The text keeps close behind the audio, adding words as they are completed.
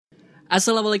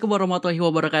Assalamualaikum warahmatullahi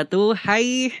wabarakatuh.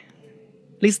 Hai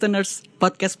listeners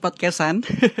podcast-podcastan.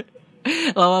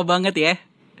 Lama banget ya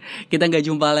kita gak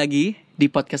jumpa lagi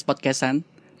di podcast-podcastan.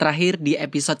 Terakhir di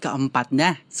episode keempat.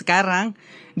 Nah sekarang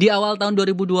di awal tahun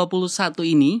 2021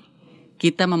 ini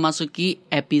kita memasuki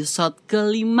episode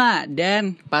kelima.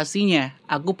 Dan pastinya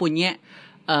aku punya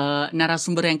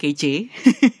narasumber yang kece.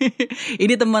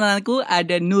 Ini temanku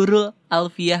ada Nurul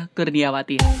Alfiah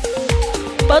Kurniawati.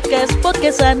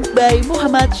 Podcast-podcastan by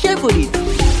Muhammad Syaifuddin.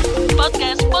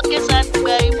 Podcast-podcastan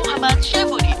by Muhammad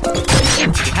Syaifuddin.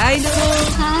 Hai Nurul.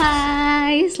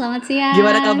 Hai, selamat siang.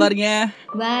 Gimana kabarnya?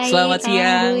 Baik, selamat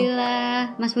siang. Alhamdulillah.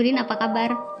 Mas Budin apa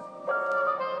kabar?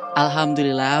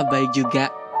 Alhamdulillah baik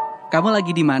juga. Kamu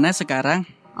lagi di mana sekarang?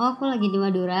 Oh, aku lagi di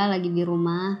Madura, lagi di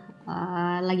rumah,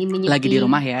 lagi menyepi. Lagi di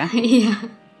rumah ya? Iya.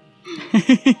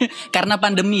 Karena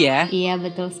pandemi ya? Iya,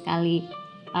 betul sekali.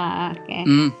 Oke.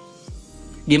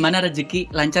 Gimana rezeki,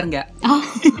 lancar nggak? Oh.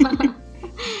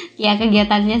 Ya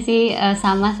kegiatannya sih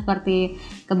sama seperti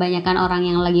kebanyakan orang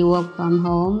yang lagi work from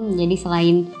home. Jadi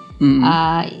selain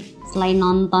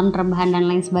nonton, rebahan dan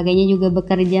lain sebagainya juga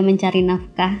bekerja mencari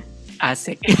nafkah.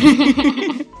 Asik.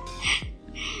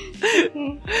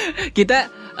 Kita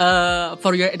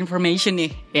for your information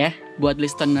nih ya, buat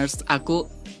listeners aku,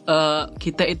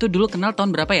 kita itu dulu kenal tahun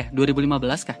berapa ya?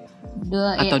 2015 kah?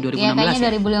 Atau 2016 ya?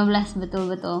 Kayaknya ya? 2015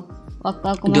 betul.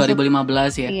 Waktu aku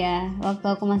 2015 ya? Iya, waktu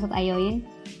aku masuk Ayoin,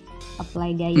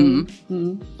 apply di Ayoin.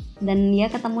 Dan ya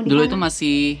ketemu di dulu mana? itu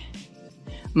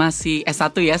masih S1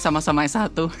 ya, sama-sama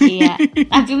S1. Iya,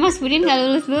 tapi Mas Budin gak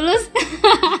lulus-lulus.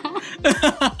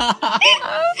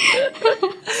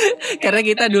 Karena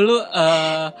kita dulu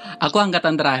aku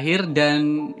angkatan terakhir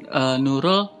dan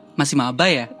Nurul masih maba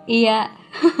ya? Iya.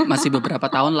 Masih beberapa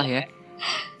tahun lah ya.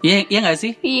 Iya gak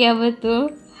sih? Iya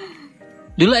betul.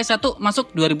 Dulu S1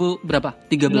 masuk 2000 berapa?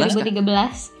 13 2013 kan?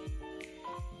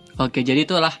 Oke, jadi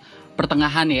itulah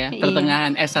pertengahan ya. Iya.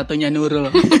 Pertengahan S1-nya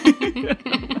Nurul.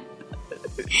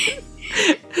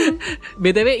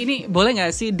 BTW ini boleh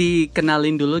gak sih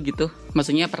dikenalin dulu gitu?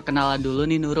 Maksudnya perkenalan dulu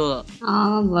nih Nurul.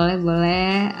 Oh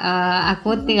boleh.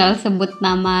 Aku tinggal sebut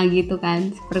nama gitu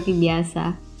kan, seperti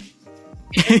biasa.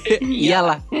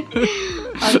 Iyalah.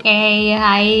 Oke,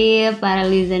 hai para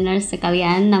listeners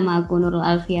sekalian, nama aku Nurul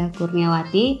Alfiah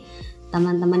Kurniawati.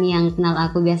 Teman-teman yang kenal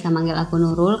aku biasa manggil aku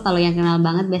Nurul. Kalau yang kenal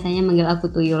banget biasanya manggil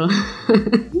aku Tuyul.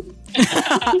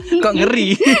 Kok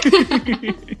ngeri?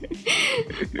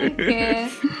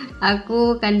 Oke,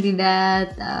 aku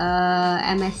kandidat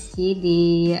MSc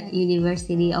di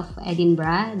University of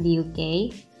Edinburgh di UK.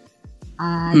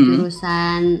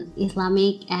 Jurusan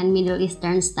Islamic and Middle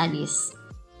Eastern Studies.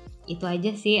 Itu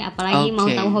aja sih, apalagi mau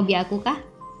tahu hobi aku kah?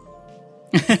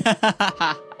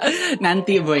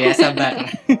 Nanti Boy ya,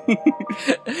 sabar.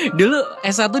 Dulu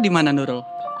S1 di mana Nurul?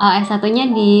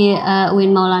 S1-nya di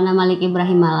UIN Maulana Malik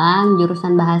Ibrahim Malang,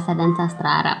 jurusan Bahasa dan Sastra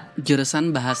Arab.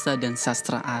 Jurusan Bahasa dan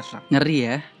Sastra Arab. Ngeri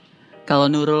ya. Kalau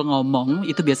Nurul ngomong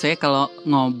itu biasanya kalau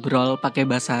ngobrol pakai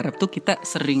bahasa Arab tuh kita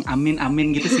sering amin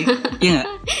gitu sih. Iya nggak?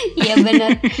 Iya benar,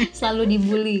 selalu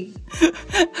dibully.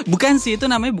 Bukan sih, itu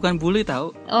namanya bukan bully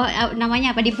tahu. Oh,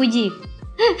 namanya apa? Dipuji?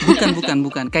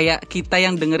 Bukan. Kayak kita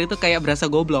yang denger itu kayak berasa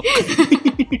goblok.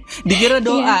 Dikira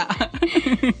doa.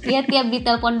 Iya, tiap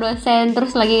ditelepon dosen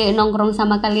terus lagi nongkrong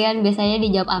sama kalian biasanya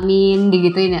dijawab amin,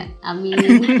 digituin ya. Amin.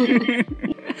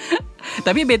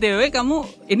 Tapi BTW kamu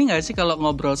ini gak sih kalau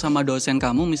ngobrol sama dosen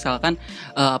kamu misalkan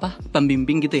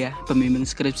pembimbing gitu ya, pembimbing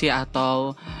skripsi,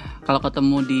 atau kalau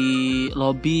ketemu di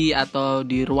lobi atau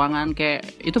di ruangan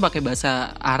kayak itu pakai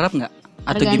bahasa Arab gak?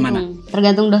 Atau gimana?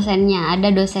 Tergantung dosennya. Ada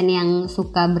dosen yang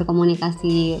suka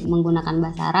berkomunikasi menggunakan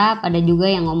bahasa Arab, ada juga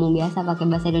yang ngomong biasa pakai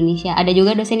bahasa Indonesia, ada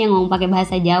juga dosen yang ngomong pakai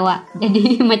bahasa Jawa.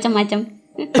 Jadi macam-macam.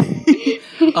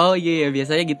 Oh iya,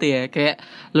 biasanya gitu ya. Kayak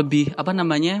lebih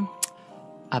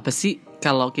apa sih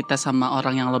kalau kita sama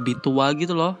orang yang lebih tua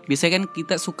gitu loh, biasanya kan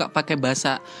kita suka pakai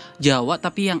bahasa Jawa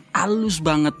tapi yang halus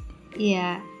banget.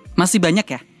 Iya. Masih banyak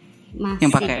ya? Masih.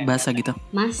 Yang pakai bahasa gitu?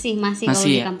 Masih kalau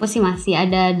di ya? kampus sih masih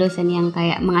ada dosen yang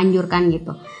kayak menganjurkan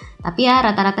gitu. Tapi ya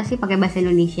rata-rata sih pakai bahasa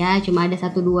Indonesia, cuma ada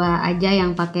 1-2 aja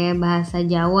yang pakai bahasa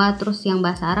Jawa, terus yang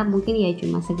bahasa Arab mungkin ya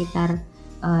cuma sekitar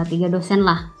 3 dosen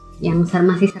lah yang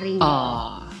masih sering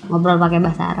ngobrol pakai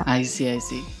bahasa Arab. I see.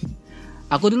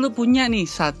 Aku dulu punya nih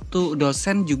satu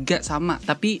dosen juga sama,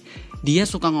 tapi dia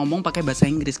suka ngomong pakai bahasa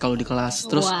Inggris kalau di kelas.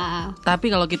 Terus, tapi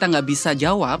kalau kita nggak bisa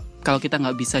jawab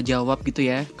gitu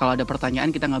ya, kalau ada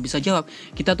pertanyaan kita nggak bisa jawab,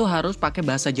 kita tuh harus pakai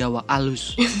bahasa Jawa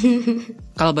halus.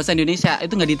 Kalau bahasa Indonesia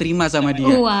itu nggak diterima sama dia.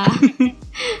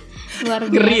 Luar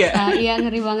Ngeri ya? biasa. Iya,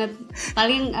 ngeri banget.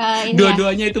 Paling ini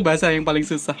Dua-duanya itu bahasa yang paling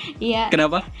susah. ya. Iya.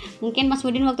 Kenapa? Mungkin Mas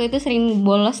Udin waktu itu sering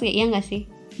bolos ya nggak sih?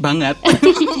 Banget.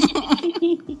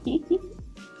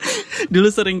 Dulu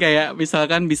sering kayak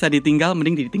misalkan bisa ditinggal,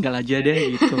 mending ditinggal aja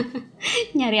deh gitu.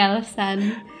 Nyari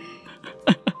alasan.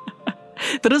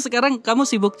 Terus sekarang kamu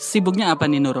sibuknya apa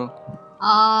nih, Nurul?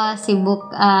 Oh,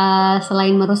 sibuk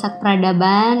selain merusak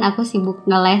peradaban, aku sibuk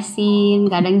ngelesin,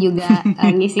 kadang juga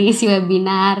ngisi-ngisi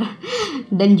webinar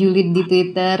dan julid di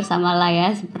Twitter sama lah ya,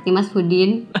 seperti Mas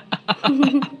Udin.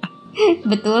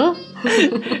 Betul?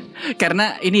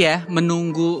 Karena ini ya,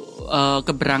 menunggu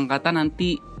keberangkatan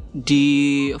nanti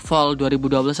di fall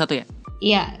 2021 ya?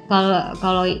 Iya,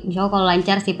 kalau insya Allah kalau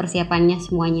lancar sih persiapannya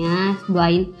semuanya,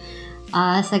 doain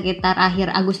sekitar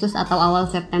akhir Agustus atau awal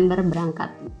September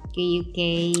berangkat ke UK.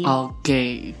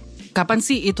 Oke. Kapan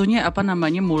sih itunya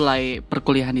mulai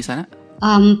perkuliahan di sana?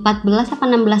 14 apa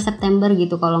 16 September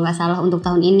gitu kalau nggak salah untuk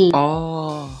tahun ini.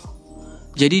 Oh.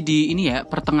 Jadi di ini ya,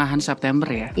 pertengahan September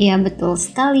ya? Iya, betul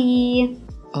sekali.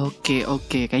 Oke.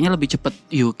 Kayaknya lebih cepet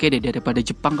UK deh daripada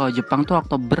Jepang. Kalau Jepang tuh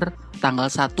Oktober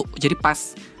tanggal 1. Jadi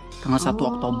pas tanggal 1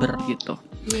 Oktober gitu.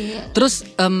 Iya. Terus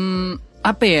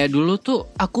apa ya, dulu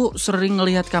tuh aku sering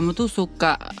ngelihat kamu tuh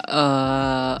suka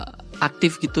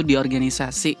aktif gitu di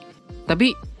organisasi.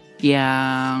 Tapi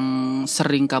yang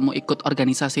sering kamu ikut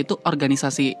organisasi itu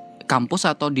organisasi kampus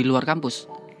atau di luar kampus?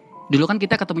 Dulu kan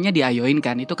kita ketemunya di Ayoin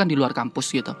kan, itu kan di luar kampus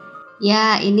gitu.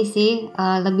 Ya ini sih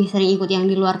lebih sering ikut yang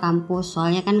di luar kampus.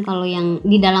 Soalnya kan kalau yang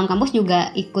di dalam kampus juga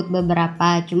ikut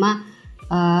beberapa. Cuma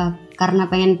karena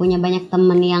pengen punya banyak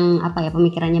temen yang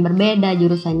pemikirannya berbeda,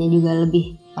 jurusannya juga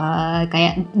lebih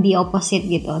kayak the opposite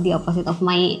gitu, the opposite of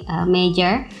my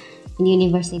major in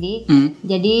university.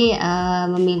 Jadi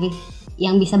memilih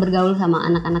yang bisa bergaul sama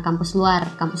anak-anak kampus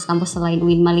luar, kampus-kampus selain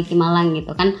UIN Maliki Malang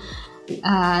gitu kan.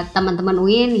 Teman-teman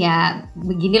UIN ya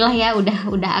beginilah ya,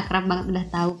 udah akrab banget, udah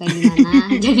tahu kayak gimana.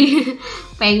 Jadi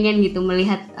pengen gitu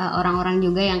melihat orang-orang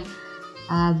juga yang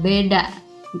beda,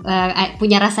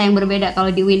 punya rasa yang berbeda.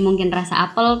 Kalau di UIN mungkin rasa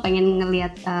apel, pengen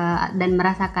ngelihat dan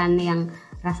merasakan yang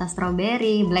rasa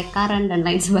strawberry, blackcurrant dan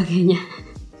lain sebagainya.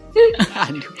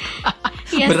 Aduh.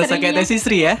 Ya, berasa kayak Teh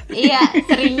Sisri ya? Iya,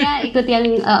 seringnya ikut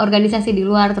yang organisasi di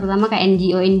luar, terutama kayak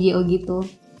NGO gitu.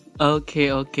 Oke.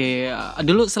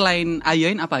 Dulu selain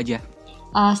Ayoin apa aja?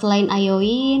 Selain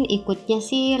Ayoin, ikutnya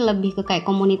sih lebih ke kayak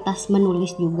komunitas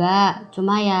menulis juga.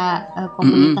 Cuma ya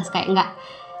komunitas kayak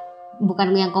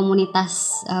bukan yang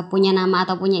komunitas punya nama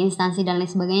atau punya instansi dan lain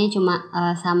sebagainya. Cuma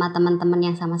sama teman-teman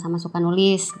yang sama-sama suka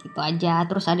nulis gitu aja.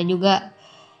 Terus ada juga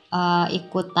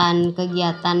ikutan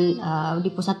kegiatan di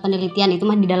pusat penelitian, itu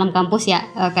mah di dalam kampus ya,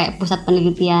 kayak pusat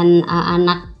penelitian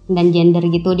anak dan gender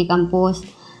gitu di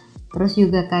kampus. Terus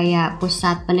juga kayak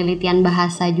pusat penelitian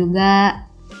bahasa juga,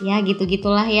 ya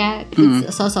gitu-gitulah ya.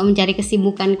 Sosok mencari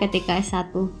kesibukan ketika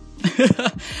S1.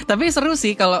 Tapi seru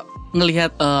sih kalau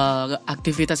ngelihat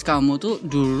aktivitas kamu tuh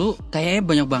dulu kayaknya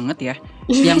banyak banget ya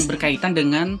yang berkaitan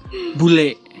dengan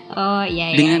bule. Oh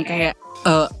iya. Dengan kayak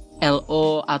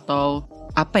LO atau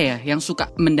apa ya, yang suka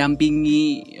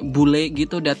mendampingi bule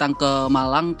gitu datang ke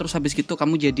Malang, terus habis gitu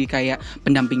kamu jadi kayak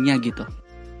pendampingnya gitu.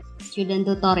 Student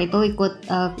tutor itu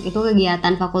itu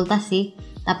kegiatan fakultas sih,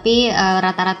 tapi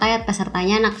rata-rata ya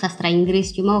pesertanya anak sastra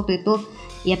Inggris. Cuma waktu itu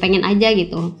ya pengen aja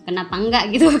gitu, kenapa enggak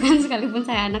gitu kan, sekalipun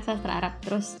saya anak sastra Arab.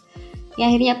 Terus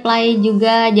ya akhirnya apply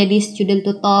juga jadi student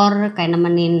tutor, kayak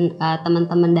nemenin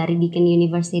teman-teman dari Deakin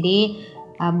University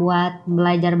buat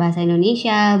belajar bahasa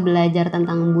Indonesia, belajar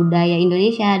tentang budaya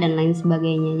Indonesia dan lain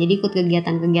sebagainya. Jadi ikut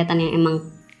kegiatan-kegiatan yang emang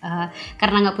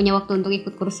karena nggak punya waktu untuk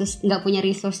ikut kursus, nggak punya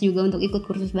resource juga untuk ikut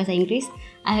kursus bahasa Inggris,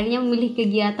 akhirnya memilih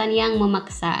kegiatan yang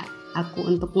memaksa aku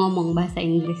untuk ngomong bahasa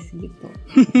Inggris gitu.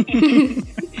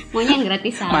 Maunya yang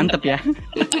gratisan. Mantep ya.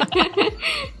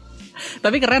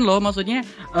 Tapi keren loh, maksudnya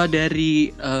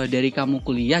dari kamu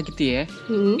kuliah gitu ya,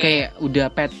 kayak udah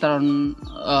pattern,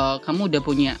 kamu udah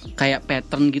punya kayak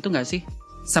pattern gitu nggak sih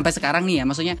sampai sekarang nih ya,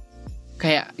 maksudnya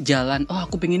kayak jalan,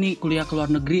 aku pengen nih kuliah ke luar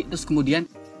negeri, terus kemudian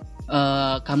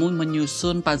kamu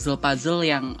menyusun puzzle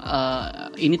yang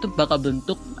ini tuh bakal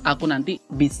bentuk aku nanti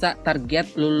bisa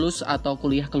target lulus atau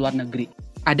kuliah ke luar negeri.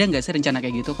 Ada nggak sih rencana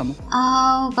kayak gitu kamu?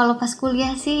 Kalau pas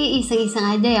kuliah sih iseng-iseng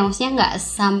aja ya, maksudnya nggak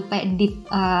sampai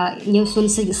nyusun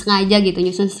sengaja gitu,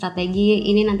 nyusun strategi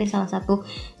ini nanti salah satu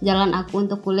jalan aku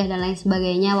untuk kuliah dan lain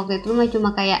sebagainya. Waktu itu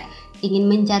cuma kayak ingin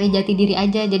mencari jati diri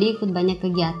aja, jadi ikut banyak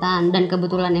kegiatan dan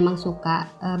kebetulan emang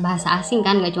suka bahasa asing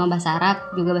kan, nggak cuma bahasa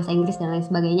Arab, juga bahasa Inggris dan lain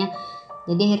sebagainya.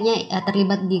 Jadi akhirnya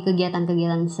terlibat di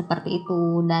kegiatan-kegiatan seperti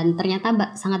itu dan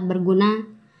ternyata sangat berguna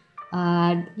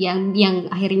yang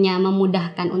akhirnya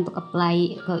memudahkan untuk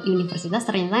apply ke universitas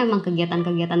ternyata memang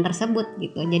kegiatan-kegiatan tersebut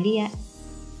gitu. Jadi ya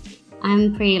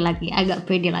I'm agak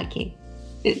pretty lucky.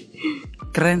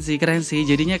 Keren sih.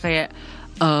 Jadinya kayak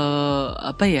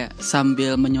apa ya,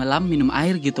 sambil menyelam minum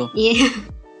air gitu. Iya. Yeah.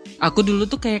 Aku dulu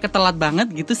tuh kayak ketelat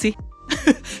banget gitu sih.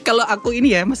 Kalau aku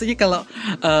ini ya, maksudnya kalau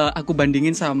aku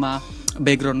bandingin sama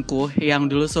backgroundku yang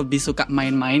dulu lebih suka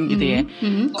main-main gitu ya.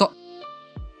 Kok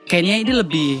kayaknya ini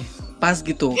lebih pas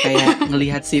gitu, kayak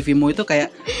ngelihat CV-mu itu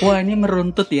kayak wah ini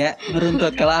meruntut.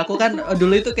 Kalau aku kan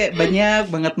dulu itu kayak banyak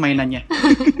banget mainannya.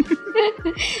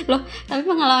 Loh, tapi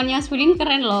pengalamannya Mas Pudin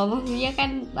keren loh. Maksudnya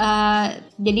kan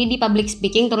jadi di public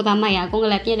speaking terutama ya, aku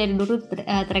ngeliatnya dari dulu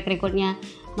track recordnya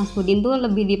Mas Pudin tuh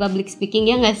lebih di public speaking,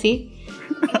 ya nggak sih?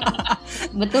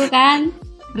 Betul kan?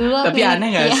 Dulu aku tapi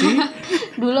aneh nggak sih?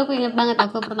 Dulu aku inget banget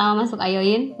waktu pertama masuk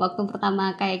Ayoin, waktu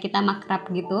pertama kayak kita makrab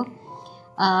gitu.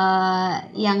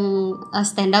 Yang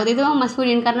stand out itu Mas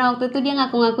Pudin, karena waktu itu dia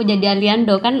ngaku-ngaku jadi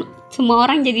Aliando, kan semua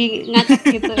orang jadi ngakak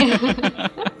gitu ya.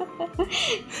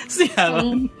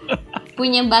 Sialan.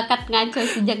 Punya bakat ngaco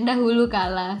sejak dahulu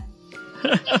kala.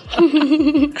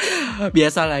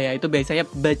 Biasalah ya, itu biasanya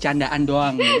bercandaan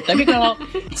doang. Tapi kalau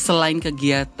selain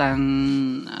kegiatan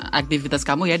aktivitas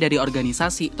kamu ya dari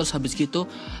organisasi, terus habis gitu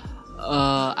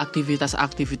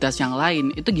aktivitas yang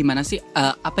lain, itu gimana sih,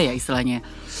 apa ya istilahnya,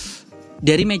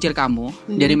 dari major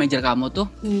kamu tuh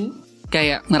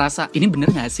kayak ngerasa ini bener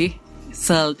nggak sih,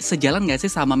 sejalan nggak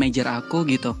sih sama major aku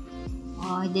gitu?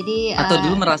 Oh, jadi atau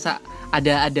dulu merasa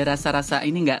ada rasa-rasa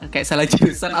ini nggak, kayak salah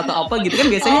jurusan atau apa gitu kan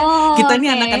biasanya. Kita nih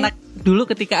anak-anak dulu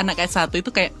ketika anak S1 itu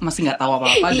kayak masih nggak tahu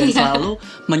apa-apa dan selalu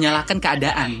menyalahkan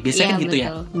keadaan biasanya kan gitu ya.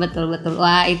 Betul.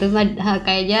 Wah, itu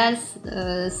kayaknya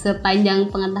sepanjang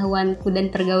pengetahuanku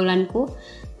dan pergaulanku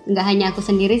nggak hanya aku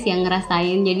sendiri sih yang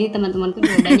ngerasain, jadi teman-temanku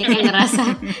juga banyak yang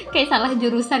ngerasa kayak salah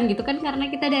jurusan gitu kan, karena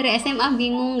kita dari SMA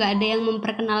bingung, nggak ada yang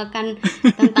memperkenalkan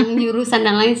tentang jurusan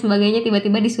dan lain sebagainya,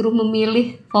 tiba-tiba disuruh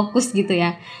memilih fokus gitu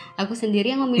ya. Aku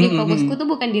sendiri yang memilih fokusku tuh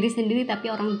bukan diri sendiri tapi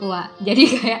orang tua, jadi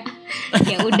kayak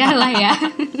ya udahlah ya.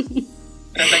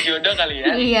 Rasa jodoh kali ya.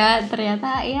 Iya,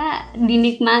 ternyata ya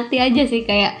dinikmati aja sih,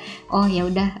 kayak oh ya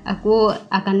udah aku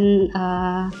akan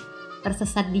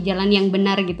tersesat di jalan yang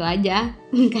benar gitu aja.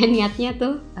 Kan niatnya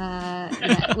tuh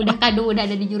ya udah kadung udah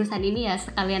ada di jurusan ini ya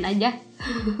sekalian aja.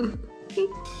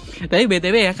 Tapi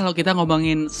BTW ya, kalau kita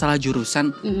ngomongin salah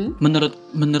jurusan,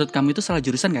 menurut kamu itu salah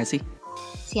jurusan gak sih?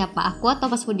 Siapa, aku atau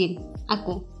Mas Pudin?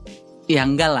 Aku. Ya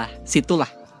enggak lah, situlah.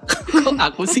 Kok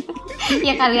aku sih?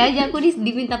 Ya kali aja aku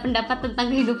diminta pendapat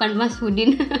tentang kehidupan Mas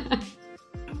Pudin.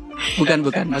 Bukan.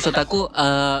 Maksud aku,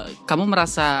 kamu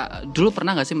merasa dulu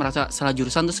pernah gak sih merasa salah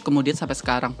jurusan terus kemudian sampai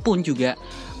sekarang pun juga,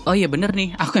 oh iya bener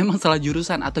nih, aku emang salah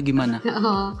jurusan atau gimana?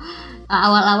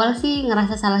 Awal-awal sih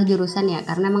ngerasa salah jurusan ya,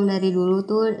 karena emang dari dulu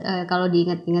tuh kalau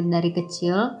diingat-ingat dari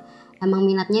kecil emang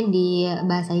minatnya di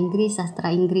bahasa Inggris, sastra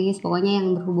Inggris, pokoknya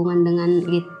yang berhubungan dengan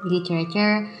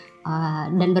literature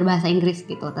dan berbahasa Inggris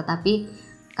gitu. Tetapi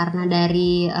karena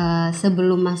dari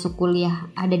sebelum masuk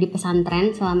kuliah ada di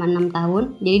pesantren selama 6 tahun,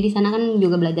 jadi di sana kan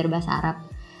juga belajar bahasa Arab,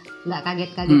 nggak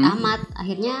kaget-kaget amat.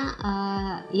 Akhirnya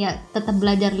ya tetap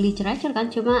belajar literature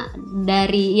kan, cuma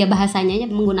dari ya bahasanya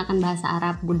menggunakan bahasa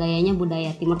Arab, budayanya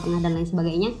budaya Timur Tengah dan lain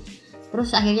sebagainya.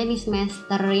 Terus akhirnya di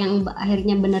semester yang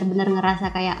akhirnya benar-benar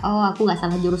ngerasa kayak oh aku nggak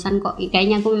salah jurusan kok,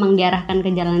 kayaknya aku memang diarahkan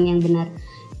ke jalan yang benar.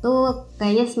 Tuh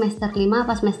kayaknya semester 5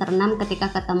 apa semester 6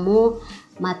 ketika ketemu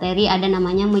materi ada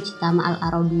namanya Mujtama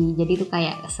al-Arabi. Jadi itu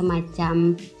kayak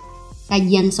semacam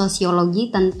kajian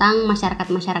sosiologi tentang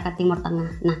masyarakat Timur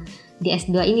Tengah. Nah, di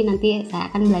S2 ini nanti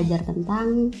saya akan belajar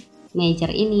tentang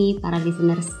major ini, para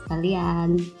listeners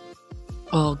kalian.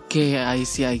 Oke, I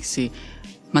see.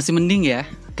 Masih mending ya,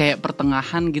 kayak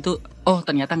pertengahan gitu. Oh,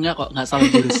 ternyata enggak salah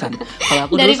jurusan. Kalau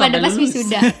aku dulu sampai lulus.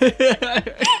 Wisuda.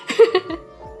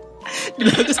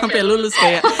 Dulu aku sampai lulus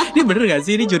kayak, ini bener gak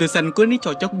sih, ini jurusanku nih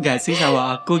cocok gak sih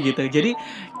sama aku gitu. Jadi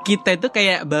kita itu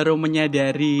kayak baru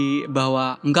menyadari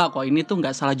bahwa enggak kok, ini tuh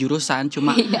gak salah jurusan,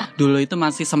 cuma dulu itu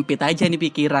masih sempit aja nih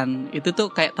pikiran. Itu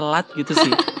tuh kayak telat gitu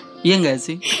sih. Iya gak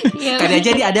sih? Kali aja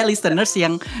nih ada listeners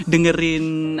yang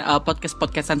dengerin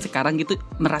podcast-podcastan sekarang gitu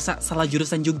merasa salah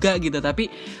jurusan juga gitu.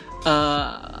 Tapi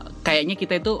kayaknya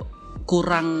kita itu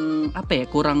kurang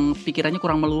pikirannya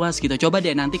kurang meluas gitu. Coba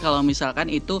deh nanti kalau misalkan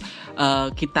itu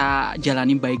kita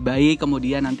jalani baik-baik,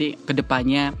 kemudian nanti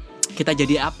kedepannya kita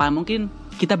jadi apa, mungkin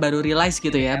kita baru realize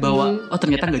gitu ya bahwa oh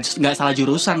ternyata nggak salah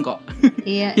jurusan kok.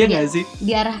 Iya, ya nggak sih?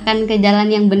 Diarahkan ke jalan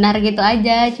yang benar gitu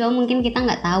aja. Cuma mungkin kita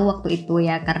nggak tahu waktu itu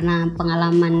ya, karena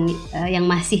pengalaman yang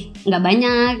masih nggak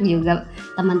banyak, juga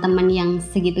teman-teman yang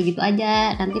segitu-gitu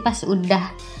aja. Nanti pas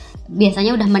udah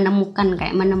biasanya udah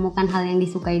menemukan hal yang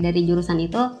disukai dari jurusan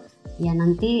itu, ya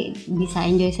nanti bisa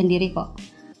enjoy sendiri kok.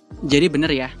 Jadi bener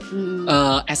ya,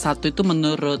 S1 itu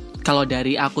menurut, kalau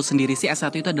dari aku sendiri sih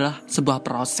S1 itu adalah sebuah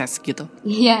proses gitu.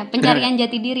 Iya, pencarian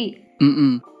jati diri.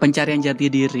 Pencarian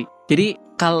jati diri. Jadi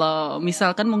kalau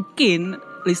misalkan mungkin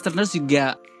listeners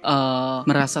juga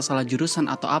merasa salah jurusan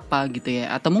atau apa gitu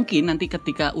ya, atau mungkin nanti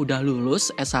ketika udah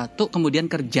lulus S1 kemudian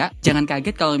kerja, jangan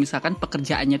kaget kalau misalkan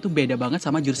pekerjaannya tuh beda banget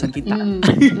sama jurusan kita.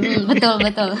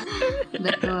 Betul.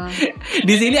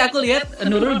 Di sini aku lihat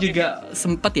Nurul juga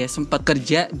sempat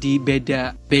kerja di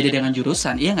beda dengan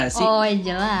jurusan, iya nggak sih? Oh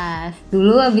jelas.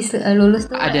 Dulu abis lulus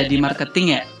tuh ada di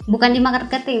marketing ya? Bukan di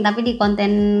marketing, tapi di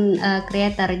content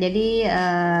creator. Jadi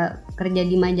kerja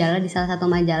di majalah, di salah satu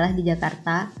majalah di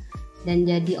Jakarta, dan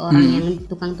jadi orang yang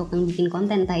tukang-tukang bikin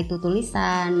konten, entah itu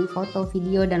tulisan, foto,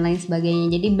 video dan lain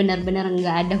sebagainya. Jadi benar-benar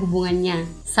nggak ada hubungannya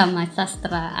sama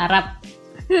sastra Arab.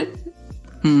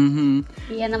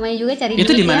 Iya, namanya juga cari duit.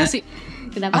 Itu di mana sih?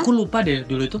 Kenapa? Aku lupa deh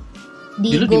dulu itu.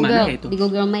 Di dulu Google, dimana ya itu? Di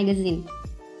Google Magazine.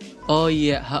 Oh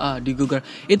iya, di Google.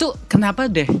 Itu kenapa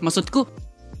deh? Maksudku,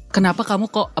 kenapa kamu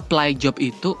kok apply job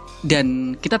itu?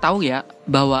 Dan kita tahu ya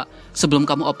bahwa sebelum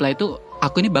kamu apply itu,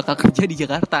 aku ini bakal kerja di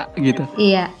Jakarta gitu.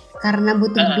 Iya, karena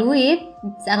butuh duit.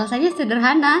 Alasannya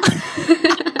sederhana.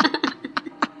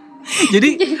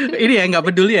 Jadi ini ya, nggak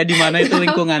peduli ya di mana itu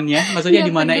lingkungannya, maksudnya di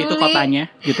mana itu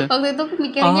kotanya gitu. Waktu itu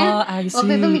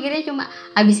mikirnya cuma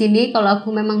abis ini kalau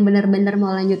aku memang benar-benar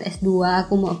mau lanjut S2,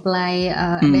 aku mau apply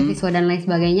beasiswa dan lain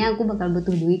sebagainya, aku bakal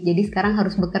butuh duit. Jadi sekarang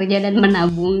harus bekerja dan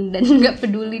menabung dan nggak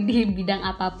peduli di bidang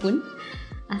apapun,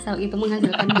 asal itu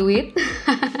menghasilkan duit.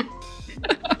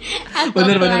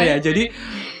 Bener-bener ya. Jadi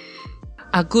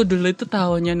aku dulu itu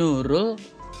tahunya Nurul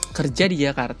kerja di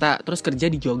Jakarta, terus kerja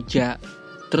di Jogja,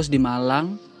 terus di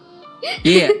Malang.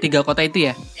 Iya, 3 kota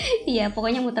itu ya? Iya,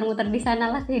 pokoknya muter-muter di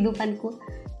sana lah kehidupanku.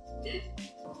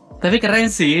 Tapi keren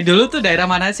sih. Dulu tuh daerah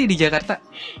mana sih di Jakarta?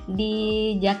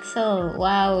 Di Jaksel.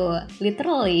 Wow,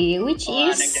 literally, which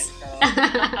is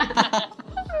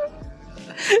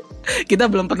Kita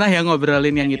belum pernah ya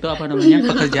ngobrolin yang itu, apa namanya,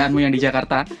 pekerjaanmu yang di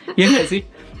Jakarta. Iya nggak sih?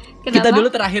 Kenapa? Kita dulu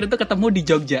terakhir itu ketemu di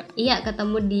Jogja. Iya,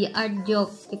 ketemu di Art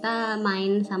Jog. Kita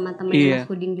main sama temen Mas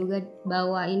Udin juga,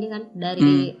 bawa ini kan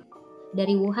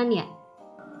dari Wuhan ya.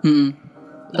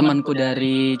 Temanku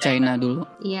dari China dulu.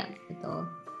 Iya, betul.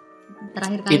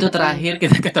 Terakhir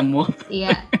kita ketemu.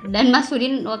 Iya, dan Mas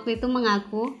Udin waktu itu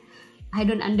mengaku I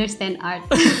don't understand art.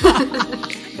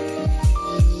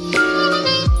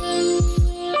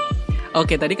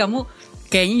 Oke, tadi kamu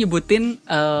kayaknya nyebutin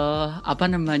apa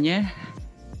namanya,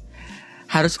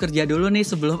 harus kerja dulu nih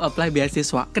sebelum apply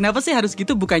beasiswa. Kenapa sih harus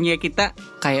gitu? Bukannya kita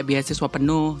kayak beasiswa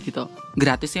penuh gitu,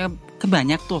 gratisnya kan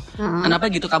banyak tuh.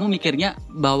 Kenapa gitu kamu mikirnya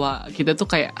bahwa kita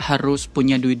tuh kayak harus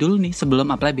punya duit dulu nih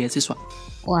sebelum apply beasiswa?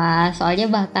 Wah, soalnya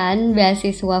bahkan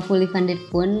beasiswa fully funded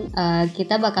pun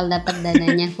kita bakal dapat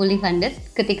dananya fully funded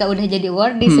ketika udah jadi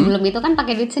awardee. Sebelum itu kan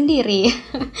pakai duit sendiri.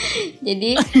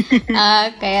 Jadi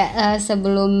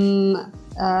sebelum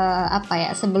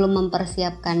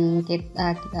mempersiapkan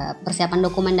persiapan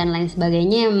dokumen dan lain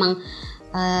sebagainya, emang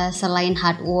selain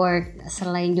hard work,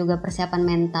 selain juga persiapan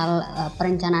mental,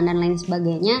 perencanaan dan lain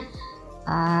sebagainya,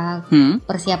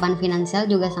 persiapan finansial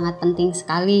juga sangat penting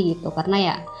sekali gitu. Karena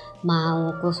ya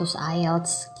mau kursus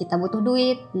IELTS kita butuh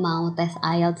duit, mau tes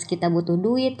IELTS kita butuh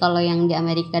duit. Kalau yang di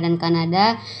Amerika dan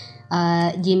Kanada,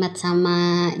 GMAT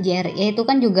sama JRE itu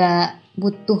kan juga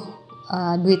butuh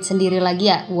duit sendiri lagi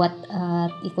ya buat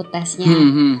ikut tesnya,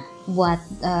 buat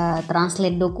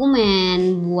translate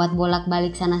dokumen, buat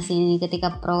bolak-balik sana sini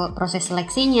ketika proses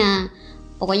seleksinya.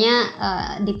 Pokoknya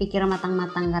dipikir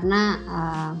matang-matang karena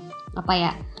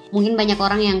mungkin banyak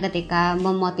orang yang ketika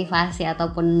memotivasi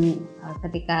ataupun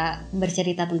ketika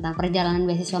bercerita tentang perjalanan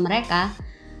beasiswa mereka,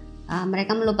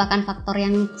 mereka melupakan faktor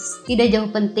yang tidak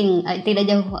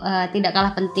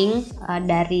kalah penting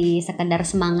dari sekedar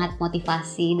semangat,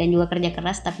 motivasi dan juga kerja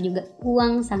keras, tapi juga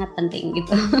uang sangat penting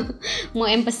gitu. Mau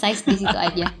emphasize di situ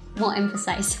aja, mau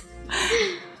emphasize.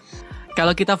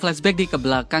 Kalau kita flashback ke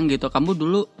belakang gitu, kamu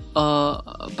dulu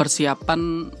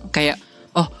persiapan kayak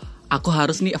aku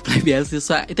harus nih apply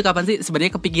beasiswa. Itu kapan sih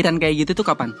sebenarnya kepikiran kayak gitu tuh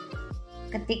kapan?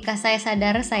 Ketika saya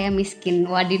sadar saya miskin,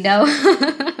 wadidaw.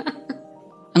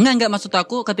 Enggak, maksud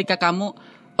aku ketika kamu,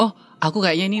 aku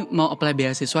kayaknya ini mau apply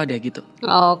beasiswa deh gitu.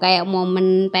 Oh, kayak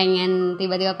momen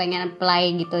tiba-tiba pengen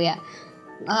apply gitu ya.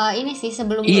 Ini sih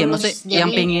sebelum lulus. Iya, maksudnya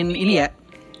yang pengen ini ya.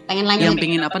 Pengen lanjut. Yang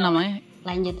pengen apa namanya?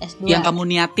 Lanjut S2. Yang kamu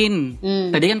niatin.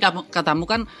 Tadi kan katamu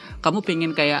kan kamu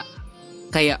pengen kayak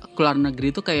keluar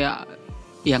negeri tuh kayak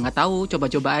ya nggak tahu,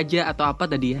 coba-coba aja atau apa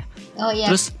tadi ya. Oh iya.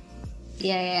 Terus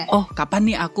iya. kapan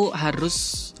nih aku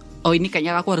harus oh ini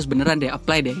kayaknya aku harus beneran deh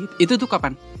apply deh. Itu tuh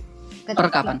kapan?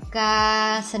 Kapan?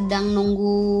 Ketika sedang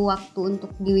nunggu waktu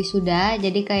untuk di wisuda,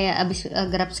 jadi kayak abis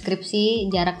garap skripsi,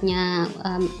 jaraknya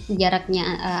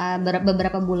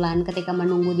beberapa bulan. Ketika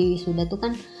menunggu di wisuda tuh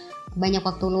kan banyak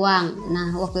waktu luang.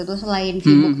 Nah waktu itu selain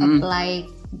sibuk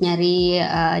apply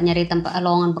nyari tempat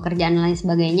lowongan pekerjaan dan lain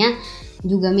sebagainya,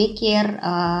 juga mikir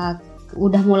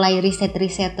udah mulai riset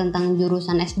tentang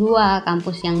jurusan S2,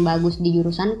 kampus yang bagus di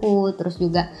jurusanku, terus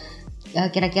juga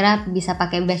kira-kira bisa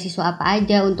pakai beasiswa apa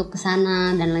aja untuk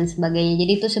kesana dan lain sebagainya.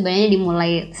 Jadi itu sebenarnya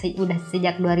dimulai udah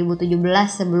sejak 2017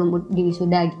 sebelum di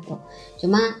wisuda gitu.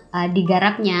 Cuma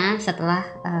digarapnya setelah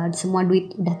semua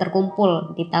duit udah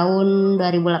terkumpul di tahun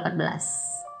 2018.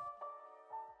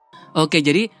 Oke,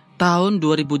 jadi tahun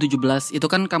 2017 itu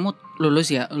kan kamu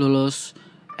lulus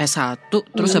S1,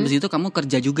 terus habis itu kamu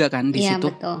kerja juga kan di situ.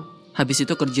 Betul. Habis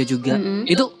itu kerja juga.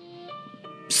 Itu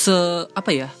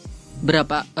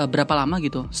berapa lama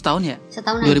gitu? Setahun ya?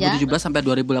 Setahun 2017 aja. sampai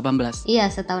 2018. Iya,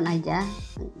 setahun aja.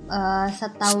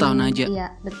 Setahun aja. Iya,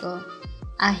 betul.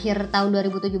 Akhir tahun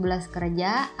 2017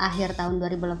 kerja, akhir tahun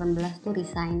 2018 tuh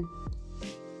resign.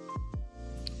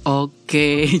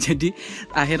 Oke, jadi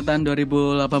akhir tahun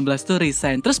 2018 tuh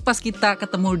resign. Terus pas kita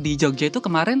ketemu di Jogja itu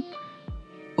kemarin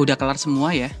udah kelar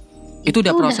semua ya? Itu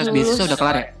udah proses beasiswa udah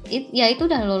kelar ya? Itu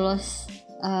udah lulus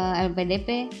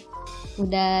LPDP,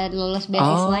 udah lulus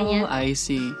beasiswanya. Oh, I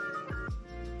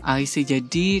see.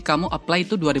 Jadi kamu apply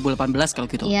itu 2018 kalau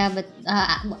gitu? Iya,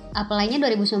 apply-nya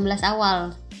 2019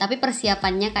 awal. Tapi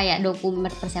persiapannya kayak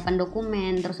persiapan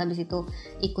dokumen, terus habis itu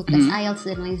ikut tes IELTS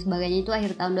dan lain sebagainya itu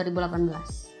akhir tahun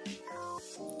 2018.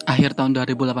 Akhir tahun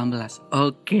 2018.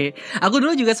 Oke. Aku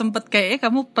dulu juga sempet kayaknya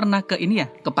kamu pernah ke ini ya,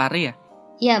 ke Pare ya?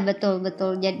 Iya, betul.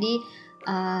 Jadi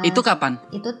itu kapan?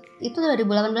 Itu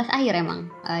 2018 akhir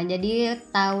emang. Jadi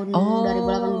tahun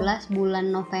 2018 bulan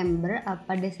November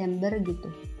apa Desember gitu.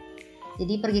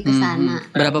 Jadi pergi ke sana.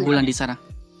 Berapa bulan di sana?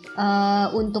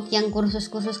 Untuk yang kursus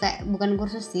kayak bukan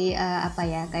kursus sih,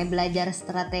 kayak belajar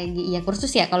strategi. Ya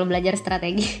kursus ya kalau belajar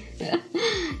strategi.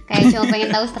 Kayak cuma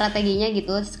pengen tahu strateginya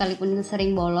gitu, sekalipun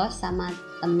sering bolos sama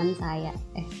teman saya.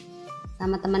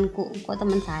 Sama temanku, kok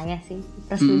teman saya sih?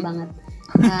 Resmi banget.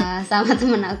 Sama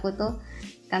temen aku tuh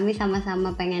kami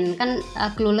sama-sama pengen kan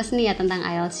clueless nih ya tentang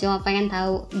IELTS, cuma pengen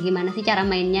tahu gimana sih cara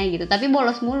mainnya gitu, tapi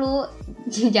bolos mulu.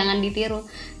 Jangan ditiru,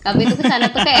 kami tuh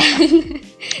kesana tuh kayak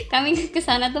kami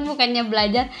kesana tuh bukannya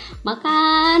belajar,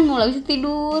 makan mulu, habis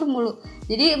tidur mulu.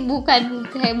 Jadi bukan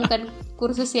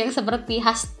kursus yang seperti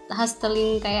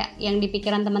hustling kayak yang di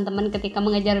pikiran teman-teman ketika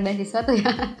mengejar beasiswa tuh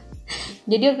ya.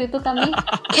 Jadi waktu itu kami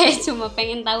kayak cuma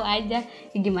pengen tahu aja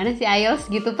gimana sih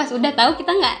IELTS gitu. Pas udah tahu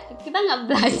kita nggak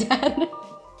belajar.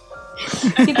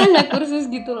 Kita nggak kursus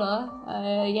gitu loh.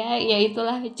 Ya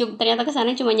itulah. Ternyata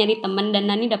kesana cuma nyari teman dan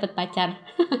Nani dapat pacar.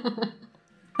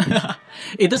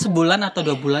 Itu sebulan atau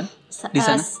 2 bulan di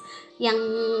sana? Yang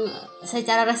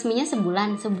secara resminya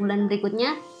sebulan. Sebulan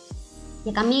berikutnya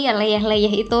ya kami ya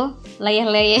leyeh-leyeh itu.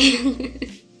 Leyeh-leyeh.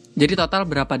 Jadi total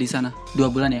berapa di sana?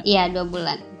 2 bulan ya? Iya, 2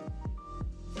 bulan.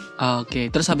 Oke,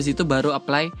 terus habis itu baru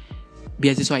apply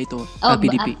beasiswa itu,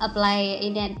 LPDP. Apply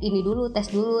ini dulu,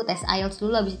 tes IELTS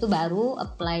dulu, habis itu baru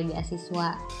apply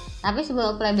beasiswa. Tapi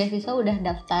sebelum apply beasiswa udah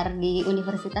daftar di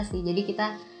universitas sih. Jadi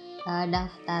kita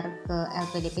daftar ke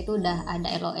LPDP itu udah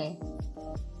ada LOE.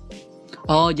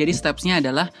 Oh, jadi stepsnya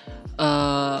adalah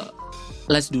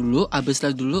les dulu, habis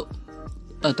les dulu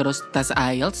terus tes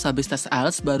IELTS, habis tes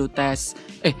IELTS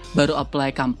baru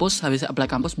apply kampus, habis apply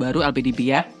kampus baru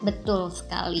LPDP ya? Betul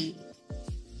sekali.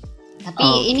 Tapi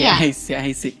ini ya, I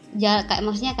see.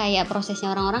 Maksudnya kayak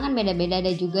prosesnya orang-orang kan beda-beda.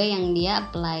 Ada juga yang dia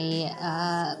apply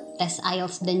tes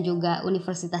IELTS dan juga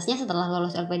universitasnya setelah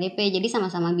lolos LPDP, jadi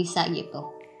sama-sama bisa gitu.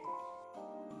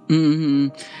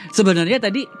 Sebenarnya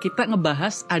tadi kita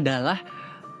ngebahas adalah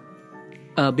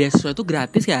beasiswa itu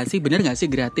gratis ya sih, bener nggak sih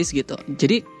gratis gitu?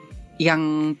 Jadi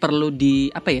yang perlu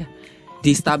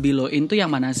distabiloin tuh yang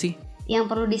mana sih?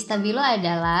 Yang perlu distabilo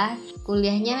adalah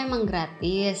kuliahnya memang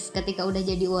gratis. Ketika udah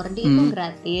jadi wardi itu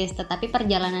gratis, tetapi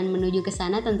perjalanan menuju ke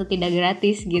sana tentu tidak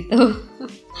gratis gitu.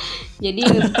 Jadi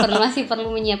masih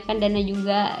perlu menyiapkan dana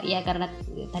juga ya, karena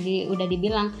tadi udah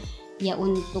dibilang ya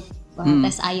untuk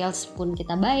tes IELTS pun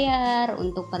kita bayar,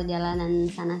 untuk perjalanan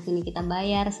sana sini kita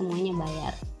bayar, semuanya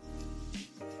bayar.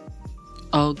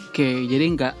 Oke, jadi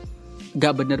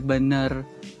nggak benar-benar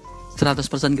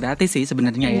 100% gratis sih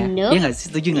sebenarnya ya. Nope. Iya nggak sih?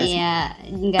 Setuju nggak sih? Iya,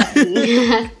 nggak.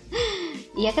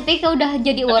 Ya ketika udah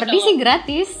jadi wardi sih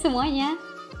gratis semuanya.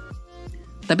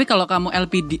 Tapi kalau kamu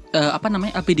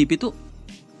LPDP itu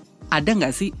ada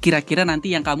nggak sih kira-kira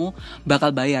nanti yang kamu bakal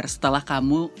bayar setelah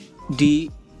kamu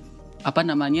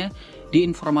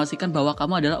diinformasikan bahwa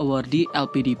kamu adalah awardee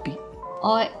LPDP?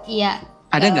 Oh iya.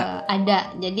 Ada nggak? Ada.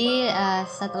 Jadi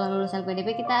setelah lulus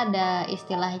LPDP kita ada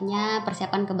istilahnya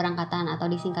persiapan keberangkatan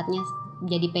atau disingkatnya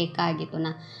jadi PK gitu.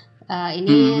 Nah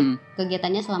ini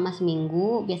kegiatannya selama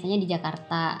seminggu, biasanya di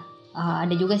Jakarta.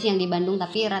 Ada juga sih yang di Bandung,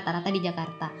 tapi rata-rata di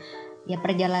Jakarta. Ya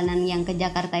perjalanan yang ke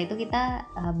Jakarta itu kita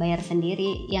bayar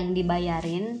sendiri. Yang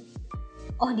dibayarin,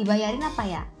 dibayarin apa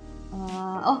ya?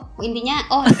 Intinya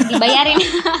dibayarin.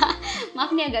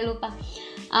 Maaf nih agak lupa.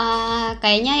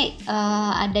 Kayaknya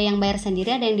ada yang bayar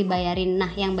sendiri, ada yang dibayarin.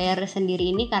 Nah, yang bayar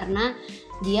sendiri ini karena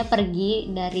dia pergi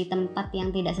dari tempat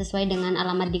yang tidak sesuai dengan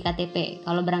alamat di KTP.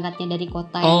 Kalau berangkatnya dari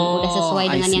kota yang udah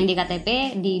sesuai dengan yang di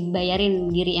KTP,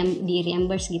 dibayarin, di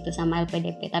reimburse gitu sama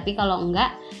LPDP. Tapi kalau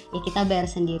enggak, ya kita bayar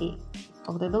sendiri.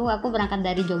 Waktu itu aku berangkat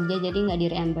dari Jogja, jadi nggak di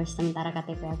reimburse, sementara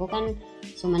KTP aku kan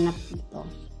Sumenep gitu.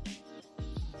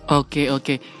 Oke.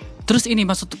 Terus ini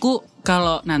maksudku,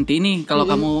 kalau nanti nih, kalau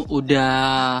kamu udah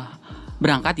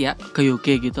berangkat ya ke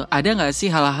UK gitu, ada nggak sih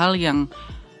hal-hal yang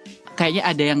kayaknya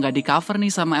ada yang nggak di cover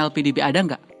nih sama LPDP, ada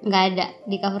nggak? Nggak ada,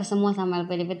 di cover semua sama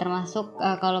LPDP, termasuk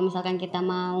kalau misalkan kita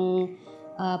mau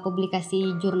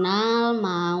publikasi jurnal,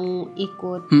 mau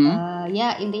ikut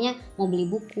ya intinya mau beli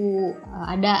buku,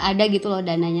 ada gitu loh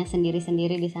dananya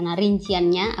sendiri-sendiri di sana.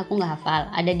 Rinciannya aku nggak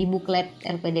hafal, ada di buklet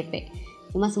LPDP,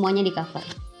 cuma semuanya di cover.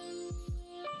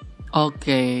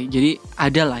 Oke, jadi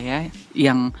ada lah ya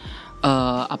yang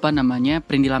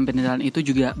perintilan-perintilan itu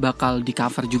juga bakal di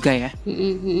cover juga ya.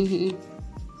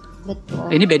 Betul.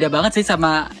 Ini beda banget sih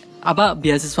sama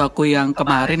beasiswaku yang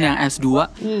kemarin yang S2.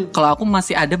 Kalau aku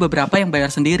masih ada beberapa yang bayar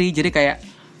sendiri, jadi kayak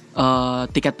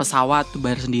tiket pesawat tuh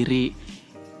bayar sendiri.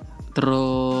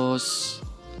 Terus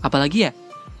apalagi ya?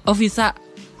 Visa.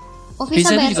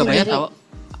 Visa itu juga bayar tau.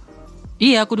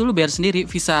 Iya, aku dulu bayar sendiri.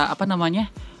 Visa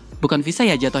bukan visa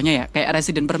ya jatuhnya ya, kayak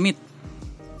resident permit.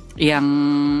 Yang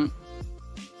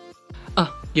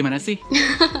gimana sih?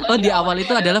 Di awal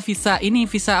itu adalah visa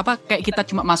kayak kita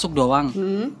cuma masuk doang.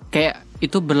 Kayak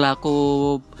itu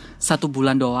berlaku 1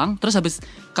 bulan doang. Terus habis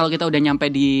kalau kita udah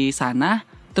nyampe di sana,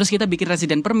 terus kita bikin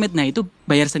resident permit. Nah, itu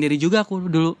bayar sendiri juga aku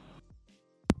dulu.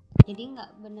 Jadi nggak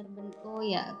bener-bener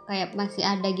kayak masih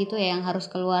ada gitu ya yang harus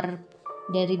keluar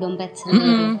dari dompet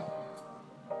sendiri.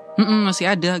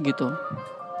 Masih ada gitu.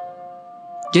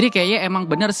 Jadi kayaknya emang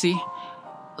bener sih,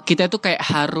 kita itu kayak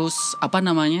harus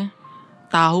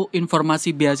tahu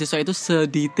informasi beasiswa itu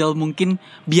sedetail mungkin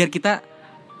biar kita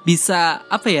bisa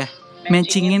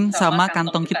matchingin sama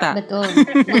kantong kita. Betul,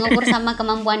 mengukur sama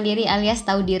kemampuan diri alias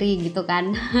tahu diri gitu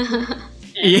kan.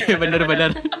 Iya,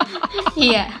 benar.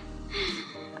 Iya.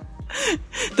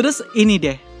 Terus ini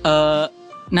deh,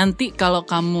 nanti kalau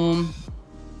kamu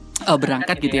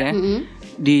berangkat gitu ya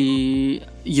di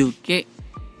UK,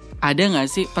 ada nggak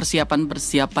sih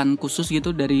persiapan khusus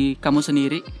gitu dari kamu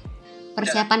sendiri?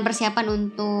 Persiapan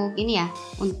untuk ini ya,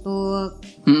 untuk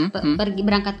pergi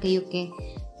berangkat ke UK.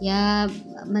 Ya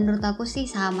menurut aku sih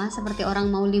sama seperti orang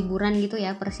mau liburan gitu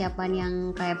ya, persiapan yang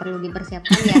kayak perlu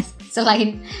dipersiapkan ya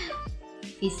selain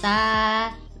visa,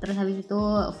 terus habis itu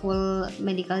full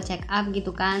medical check up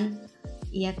gitu kan.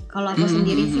 Ya kalau aku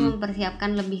sendiri sih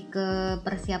mempersiapkan lebih ke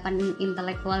persiapan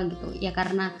intelektual gitu ya,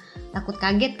 karena takut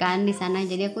kaget kan di sana.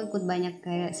 Jadi aku ikut banyak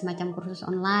kayak semacam kursus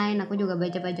online. Aku juga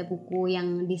baca-baca buku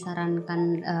yang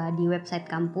disarankan di website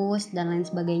kampus dan lain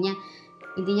sebagainya.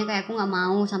 Intinya kayak aku nggak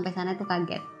mau sampai sana tuh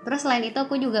kaget. Terus selain itu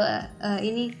aku juga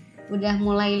ini udah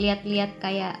mulai lihat-lihat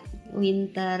kayak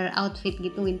winter outfit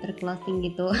gitu, winter clothing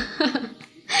gitu.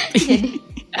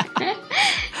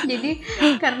 Jadi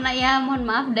karena ya mohon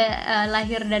maaf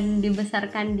lahir dan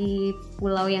dibesarkan di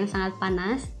pulau yang sangat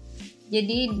panas,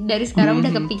 jadi dari sekarang udah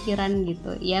kepikiran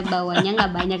gitu ya, bawanya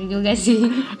nggak banyak juga sih.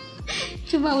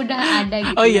 Cuma udah ada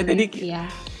gitu. Oh iya,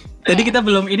 tadi kita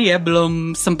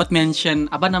belum sempat mention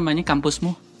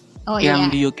kampusmu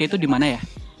yang di UK itu di mana ya?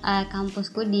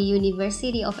 Kampusku di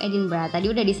University of Edinburgh.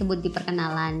 Tadi udah disebut di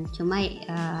perkenalan, cuma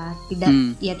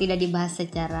tidak dibahas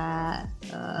secara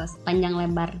panjang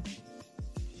lebar.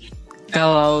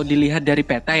 Kalau dilihat dari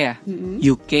peta ya,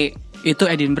 UK itu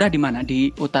Edinburgh di mana? Di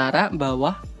utara,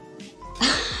 bawah,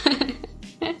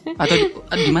 atau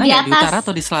di mana ya? Di utara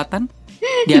atau di selatan?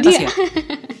 Di atas ya?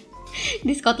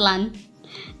 Di Scotland,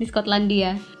 di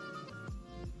Skotlandia.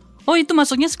 Oh, itu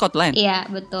masuknya Scotland?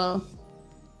 Iya, betul.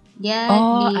 Dia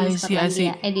di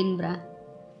Skotlandia, Edinburgh.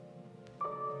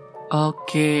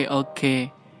 Oke.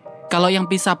 Kalau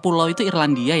yang pisah pulau itu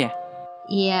Irlandia ya?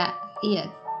 Iya.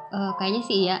 Kayaknya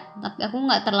sih iya, tapi aku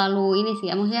nggak terlalu ini sih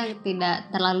ya, maksudnya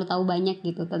tidak terlalu tahu banyak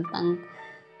gitu tentang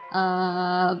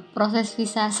proses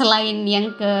visa selain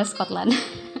yang ke Scotland.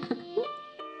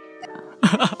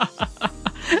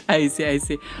 I see, I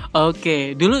see.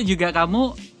 Oke, dulu juga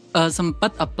kamu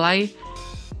sempat apply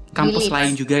kampus Di Leeds.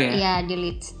 lain juga ya? Iya, di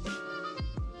Leeds.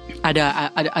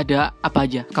 Ada apa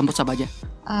aja? Kampus apa aja?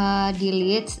 Di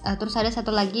Leeds, terus ada satu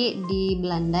lagi di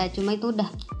Belanda. Cuma itu udah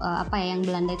yang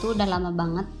Belanda itu udah lama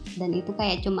banget dan itu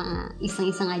kayak cuma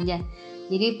iseng-iseng aja.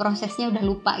 Jadi prosesnya udah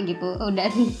lupa gitu.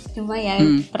 Udah cuma ya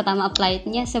pertama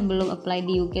apply-nya sebelum apply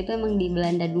di UK itu emang di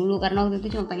Belanda dulu karena waktu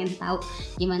itu cuma pengen tahu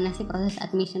gimana sih proses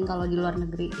admission kalau di luar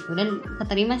negeri gitu. Dan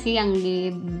keterima sih yang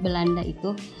di Belanda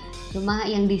itu. Cuma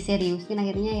yang diseriusin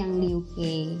akhirnya yang di UK.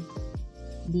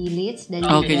 Di Leeds dan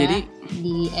juga jadi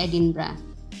di Edinburgh.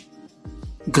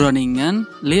 Groningen,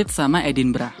 Leeds sama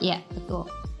Edinburgh. Iya, betul.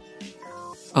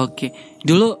 Oke.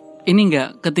 Dulu ini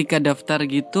enggak ketika daftar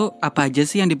gitu apa aja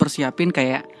sih yang dipersiapin,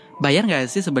 kayak bayar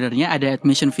enggak sih sebenarnya, ada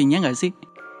admission fee-nya enggak sih?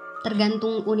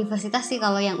 Tergantung universitas sih.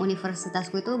 Kalau yang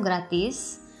universitasku itu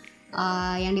gratis.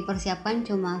 Yang dipersiapkan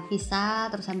cuma visa,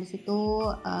 terus habis itu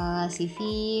CV,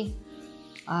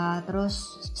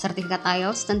 terus sertifikat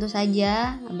IELTS tentu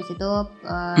saja. Habis itu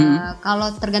kalau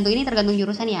tergantung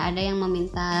jurusan ya, ada yang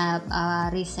meminta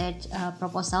research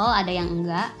proposal, ada yang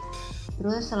enggak.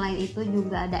 Terus selain itu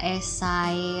juga ada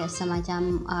essay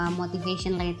semacam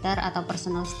motivation letter atau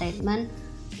personal statement.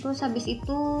 Terus habis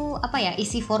itu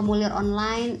isi formulir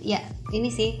online. Ya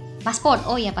ini sih paspor.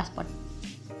 Oh ya, paspor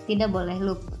tidak boleh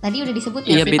lupa. Tadi udah disebut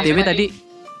ya. Iya, BTW tadi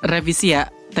revisi ya.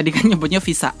 Tadi kan nyebutnya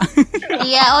visa.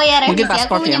 Iya, oh ya, revisi. Mungkin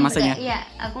paspor ya maksudnya. Iya,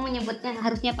 aku menyebutnya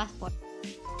harusnya paspor.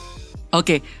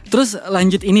 Oke, terus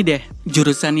lanjut ini deh.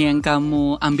 Jurusan yang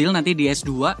kamu ambil nanti di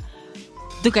S2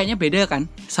 itu kayaknya beda kan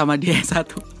sama di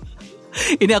S1.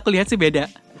 Ini aku lihat sih beda.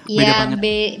 Iya,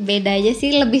 beda aja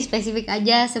sih, lebih spesifik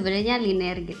aja sebenarnya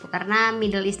linear gitu. Karena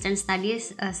Middle Eastern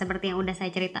Studies seperti yang udah saya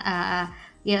cerita,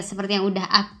 seperti yang udah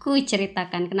aku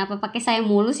ceritakan. Kenapa pakai saya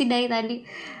mulu sih dari tadi?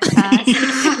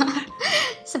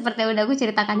 Seperti yang udah aku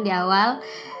ceritakan di awal,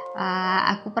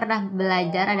 aku pernah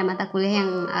belajar ada mata kuliah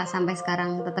yang sampai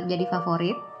sekarang tetap jadi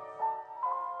favorit.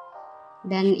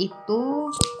 Dan itu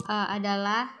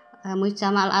adalah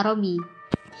Mujtama al-Arabi.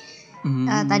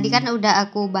 Tadi kan udah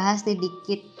aku bahas nih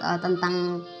dikit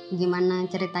tentang gimana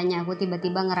ceritanya aku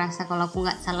tiba-tiba ngerasa kalau aku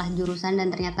nggak salah jurusan,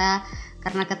 dan ternyata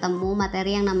karena ketemu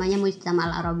materi yang namanya Mujtama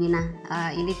al-Arabi. Nah,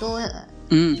 ini tuh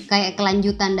kayak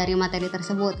kelanjutan dari materi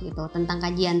tersebut gitu, tentang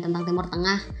kajian tentang Timur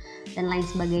Tengah dan lain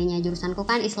sebagainya. Jurusanku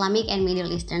kan Islamic and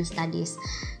Middle Eastern Studies.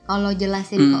 Kalau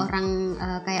jelasin ke orang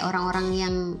kayak orang-orang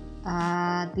yang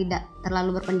tidak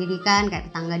terlalu berpendidikan kayak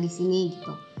tetangga di sini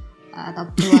gitu, atau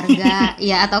keluarga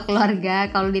atau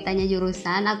keluarga, kalau ditanya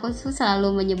jurusan aku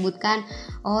selalu menyebutkan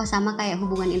sama kayak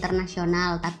hubungan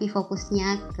internasional tapi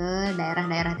fokusnya ke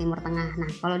daerah-daerah Timur Tengah.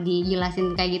 Nah, kalau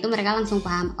dijelasin kayak gitu mereka langsung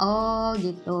paham,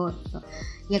 gitu.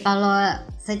 Ya kalau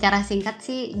secara singkat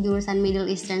sih jurusan Middle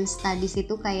Eastern Studies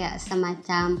itu kayak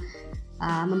semacam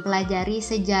mempelajari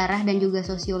sejarah dan juga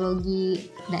sosiologi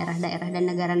daerah-daerah dan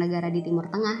negara-negara di Timur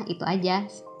Tengah. Itu aja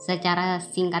secara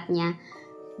singkatnya.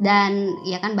 Dan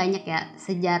ya kan banyak ya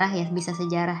sejarah, ya bisa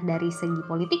sejarah dari segi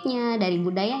politiknya, dari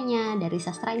budayanya, dari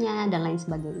sastranya dan lain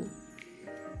sebagainya.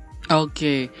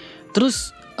 Oke. Terus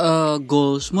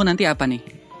goalsmu nanti apa nih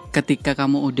ketika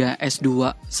kamu udah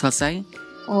S2 selesai?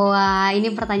 Wah, ini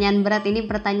pertanyaan berat. Ini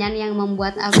pertanyaan yang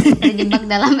membuat aku terjebak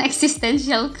dalam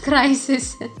existential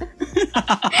crisis.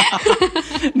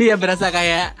 Dia berasa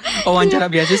kayak wawancara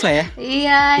beasiswa ya?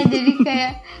 Iya, jadi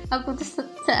kayak aku tuh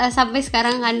sampai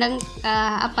sekarang kadang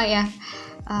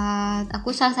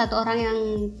aku salah satu orang yang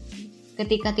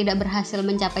ketika tidak berhasil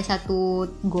mencapai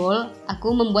satu goal, aku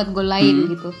membuat goal lain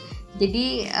gitu.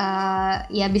 Jadi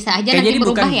ya bisa aja kayak nanti jadi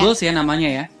berubah bukan ya. goals ya namanya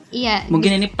ya? Iya.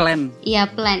 Mungkin ini plan.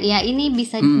 Iya, plan. Ya ini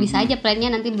bisa aja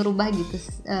plannya nanti berubah gitu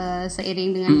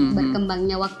seiring dengan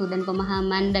berkembangnya waktu dan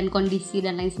pemahaman dan kondisi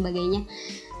dan lain sebagainya.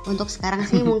 Untuk sekarang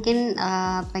sih mungkin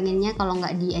pengennya kalau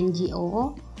nggak di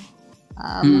NGO,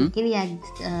 mungkin ya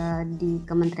di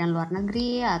Kementerian Luar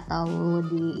Negeri atau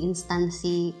di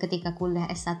instansi ketika kuliah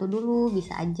S1 dulu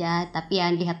bisa aja, tapi ya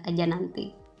lihat aja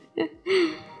nanti.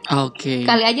 Oke.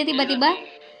 Kali aja tiba-tiba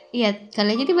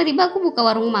aku buka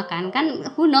warung makan, kan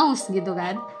who knows gitu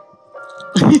kan.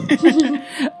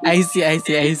 I see.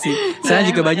 Sana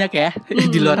juga banyak ya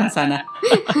di luar sana.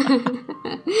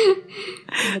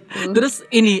 Betul. Terus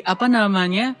ini apa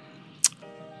namanya,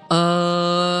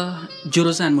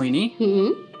 jurusanmu ini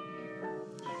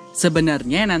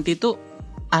sebenarnya nanti tuh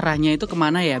arahnya itu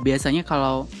kemana ya? Biasanya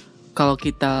kalau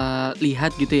kita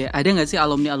lihat gitu ya, ada nggak sih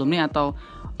alumni atau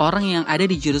orang yang ada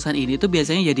di jurusan ini tuh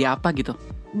biasanya jadi apa gitu?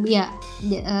 Ya,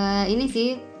 ini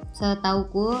sih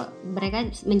setauku mereka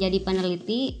menjadi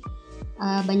peneliti,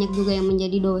 banyak juga yang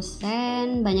menjadi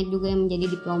dosen, banyak juga yang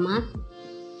menjadi diplomat.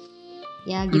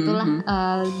 Ya gitulah.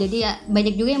 Jadi ya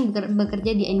banyak juga yang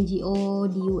bekerja di NGO,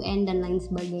 di UN dan lain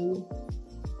sebagainya.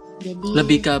 Jadi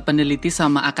lebih ke peneliti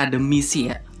sama akademisi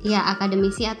ya. Ya,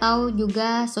 akademisi atau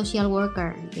juga social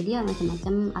worker. Jadi ya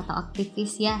macam-macam, atau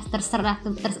aktivis ya, terserah.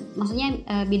 Maksudnya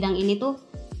bidang ini tuh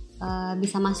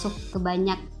bisa masuk ke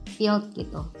banyak field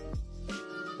gitu.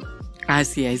 I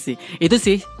see. Itu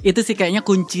sih kayaknya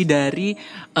kunci dari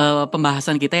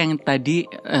pembahasan kita yang tadi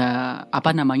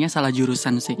salah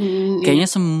jurusan sih. Kayaknya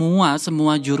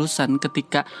semua jurusan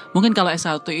ketika mungkin kalau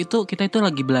S1 itu kita itu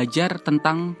lagi belajar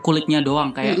tentang kulitnya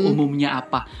doang kayak umumnya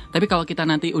apa. Tapi kalau kita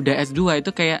nanti udah S2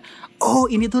 itu kayak oh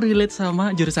ini tuh relate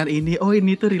sama jurusan ini, oh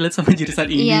ini tuh relate sama jurusan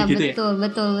ini iya, gitu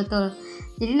betul.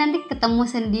 Jadi nanti ketemu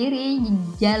sendiri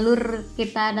jalur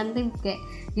kita nanti kayak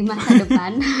di masa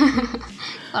depan.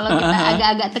 Kalau kita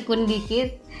agak-agak tekun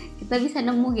dikit, kita bisa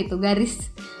nemu gitu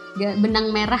garis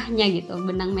benang merahnya gitu,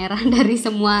 benang merah dari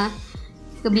semua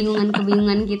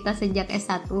kebingungan kita sejak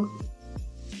S1.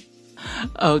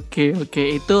 Oke,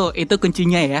 itu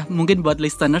kuncinya ya. Mungkin buat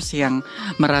listeners yang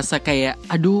merasa kayak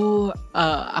aduh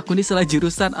aku ini salah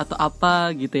jurusan atau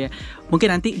apa gitu ya. Mungkin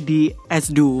nanti di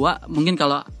S2, mungkin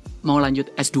kalau mau lanjut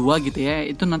S2 gitu ya,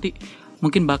 itu nanti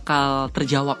mungkin bakal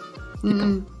terjawab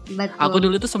gitu. Betul. Aku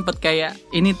dulu tuh sempet kayak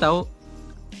ini tahu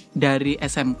dari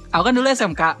SMK. Aku kan dulu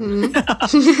SMK.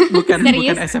 bukan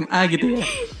SMA gitu ya.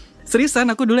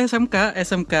 Seriusan aku dulu SMK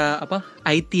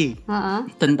IT.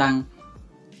 Tentang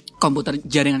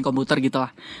jaringan komputer gitu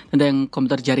lah. Tentang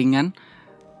komputer jaringan.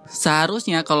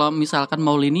 Seharusnya kalau misalkan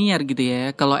mau linear gitu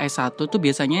ya, kalau S1 tuh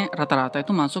biasanya rata-rata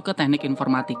itu masuk ke teknik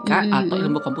informatika atau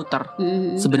ilmu komputer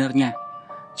sebenarnya.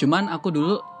 Cuman aku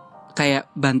dulu kayak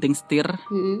banting setir,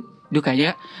 duh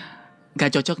kayak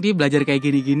gak cocok nih belajar kayak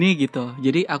gini-gini gitu.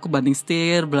 Jadi aku banting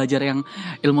setir belajar yang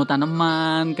ilmu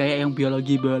tanaman, kayak yang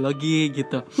biologi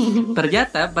gitu.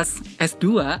 Ternyata pas S2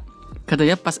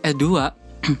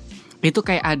 itu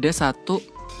kayak ada satu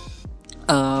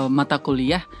mata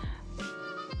kuliah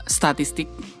statistik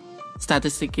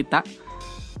kita,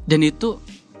 dan itu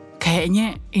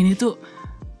kayaknya ini tuh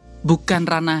bukan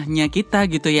ranahnya kita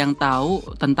gitu, yang tahu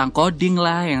tentang coding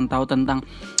lah, yang tahu tentang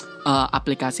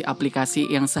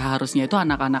aplikasi-aplikasi yang seharusnya itu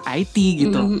anak-anak IT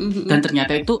gitu. Dan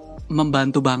ternyata itu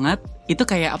membantu banget. Itu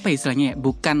kayak apa istilahnya ya,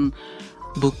 bukan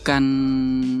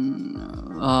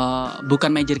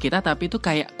major kita, tapi itu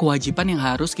kayak kewajiban yang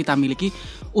harus kita miliki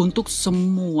untuk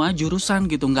semua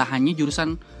jurusan gitu. Nggak hanya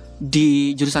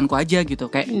di jurusanku aja gitu.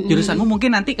 Kayak jurusanmu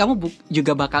mungkin nanti kamu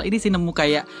juga bakal ini sih nemu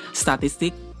kayak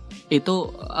statistik itu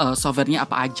softwarenya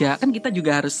apa aja. Kan kita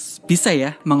juga harus bisa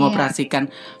ya mengoperasikan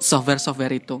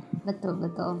software itu. Betul.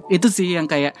 Itu sih yang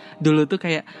kayak dulu tuh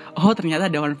kayak oh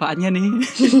ternyata ada manfaatnya nih.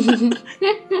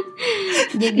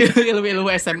 Jadi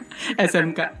ilmu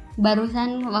SMK.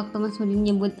 Barusan waktu Mas Udin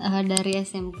nyebut dari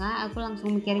SMK, aku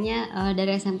langsung mikirnya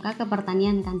dari SMK ke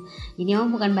pertanian kan. Ini mah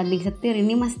bukan banting setir,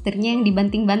 ini mas setirnya yang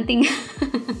dibanting-banting.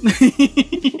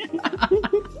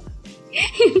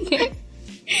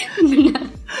 Benar.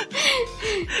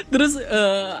 Terus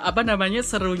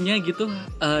serunya gitu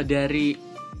dari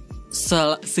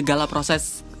segala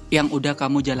proses yang udah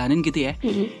kamu jalanin gitu ya,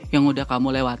 yang udah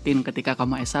kamu lewatin ketika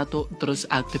kamu S1, terus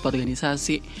aktif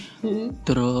organisasi,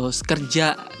 terus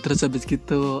kerja, terus habis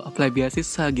gitu apply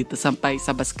beasiswa gitu sampai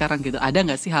sekarang gitu. Ada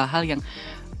nggak sih hal-hal yang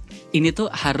ini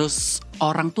tuh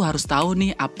orang tuh harus tahu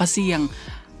nih, apa sih yang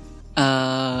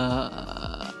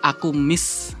aku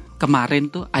miss kemarin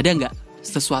tuh? Ada nggak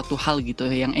sesuatu hal gitu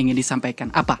yang ingin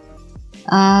disampaikan? Apa?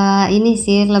 Ini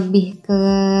sih lebih ke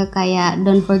kayak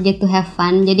don't forget to have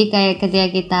fun. Jadi kayak ketika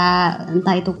kita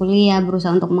entah itu kuliah,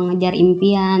 berusaha untuk mengejar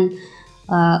impian,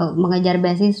 mengejar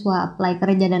beasiswa, apply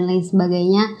kerja dan lain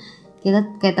sebagainya,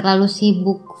 kita kayak terlalu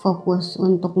sibuk fokus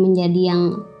untuk menjadi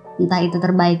yang entah itu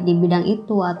terbaik di bidang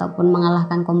itu ataupun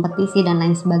mengalahkan kompetisi dan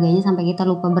lain sebagainya, sampai kita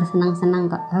lupa bersenang-senang,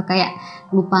 kayak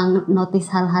lupa notice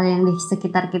hal-hal yang di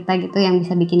sekitar kita gitu yang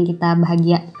bisa bikin kita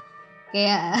bahagia.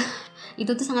 Kayak itu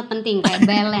tuh sangat penting, kayak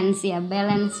balance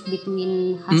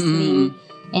between hustling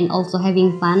and also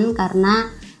having fun, karena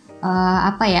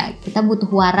kita butuh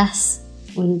waras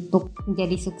untuk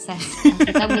menjadi sukses.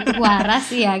 Kita butuh waras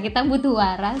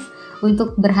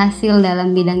untuk berhasil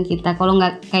dalam bidang kita. Kalau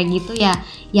nggak kayak gitu ya,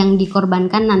 yang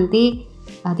dikorbankan nanti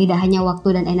tidak hanya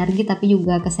waktu dan energi, tapi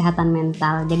juga kesehatan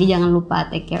mental. Jadi jangan lupa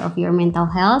take care of your mental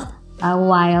health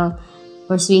while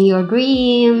pursuing your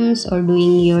dreams or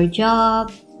doing your job,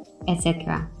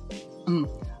 etc.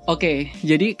 Oke,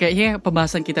 jadi kayaknya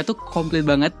pembahasan kita tuh komplit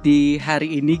banget di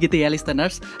hari ini gitu ya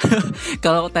listeners.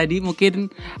 Kalau tadi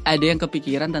mungkin ada yang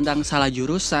kepikiran tentang salah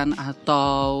jurusan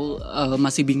atau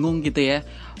masih bingung gitu ya,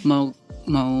 mau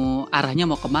arahnya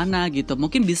mau kemana gitu,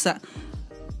 mungkin bisa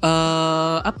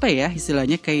apa ya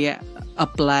istilahnya kayak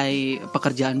apply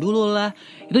pekerjaan dulu lah.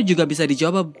 Itu juga bisa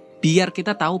dicoba biar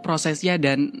kita tahu prosesnya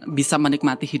dan bisa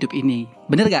menikmati hidup ini.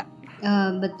 Bener gak?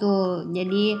 Betul.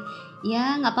 Jadi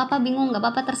ya nggak apa-apa bingung, nggak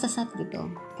apa-apa tersesat gitu.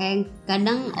 Kayak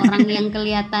kadang orang yang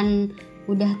kelihatan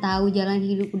udah tahu jalan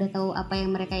hidup, udah tahu apa yang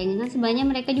mereka inginkan, sebenarnya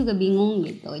mereka juga bingung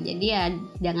gitu. Jadi ya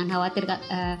jangan khawatir,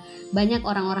 banyak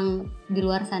orang-orang di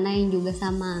luar sana yang juga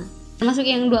sama. Termasuk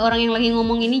yang 2 orang yang lagi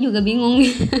ngomong ini juga bingung.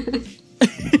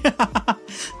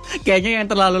 Kayaknya yang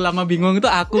terlalu lama bingung itu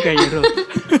aku kayaknya.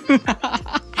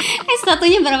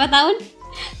 S1-nya berapa tahun?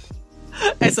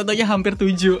 S1-nya hampir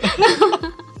 7.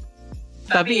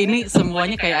 Tapi ini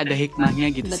semuanya kayak ada hikmahnya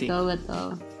gitu sih.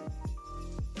 Betul.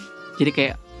 Jadi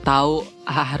kayak tahu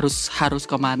harus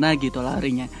kemana gitu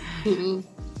larinya.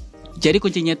 Jadi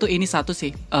kuncinya tuh ini satu sih,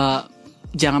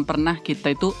 jangan pernah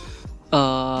kita itu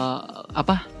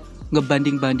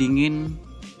ngebanding-bandingin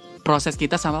proses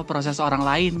kita sama proses orang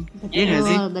lain. Iya nggak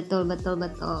sih?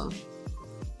 Betul.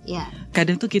 Ya.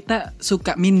 Kadang tuh kita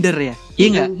suka minder ya, iya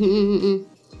nggak?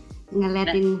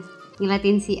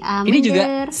 Ngeliatin si A. Ini minder. juga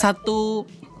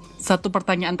satu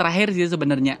pertanyaan terakhir sih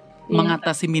sebenarnya.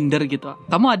 Mengatasi minder gitu.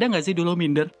 Kamu ada nggak sih dulu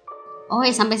minder? Oh,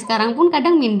 sampai sekarang pun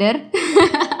kadang minder.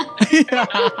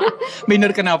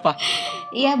 Minder kenapa?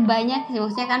 Iya banyak sih,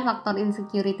 maksudnya kan faktor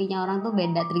insecurity-nya orang tuh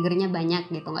beda, triggernya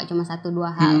banyak gitu, nggak cuma 1-2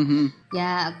 hal.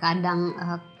 Ya kadang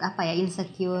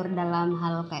insecure dalam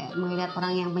hal kayak melihat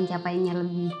orang yang pencapaiannya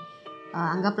lebih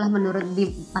anggaplah menurut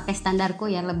pakai standarku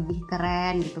ya lebih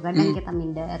keren gitu. Kadang kita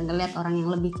minder, ngelihat orang yang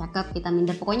lebih cakep kita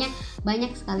minder. Pokoknya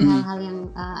banyak sekali hal-hal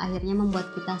yang akhirnya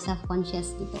membuat kita self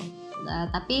conscious gitu.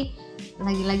 Tapi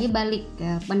lagi-lagi balik,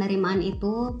 penerimaan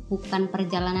itu bukan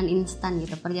perjalanan instan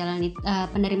gitu.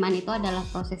 Penerimaan itu adalah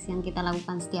proses yang kita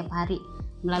lakukan setiap hari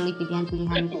melalui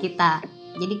pilihan-pilihan kita.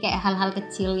 Jadi kayak hal-hal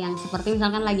kecil yang seperti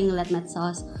misalkan lagi ngeliat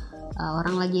medsos,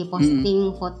 orang lagi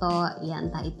posting foto ya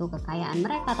entah itu kekayaan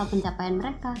mereka atau pencapaian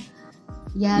mereka,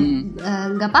 ya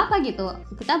nggak apa-apa gitu,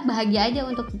 kita bahagia aja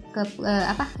untuk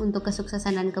untuk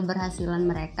kesuksesan dan keberhasilan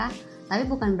mereka, tapi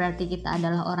bukan berarti kita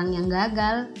adalah orang yang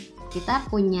gagal. Kita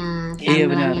punya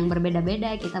timeline yang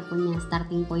berbeda-beda, kita punya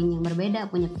starting point yang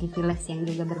berbeda, punya privilege yang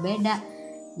juga berbeda.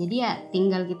 Jadi ya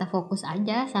tinggal kita fokus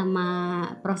aja sama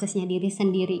prosesnya diri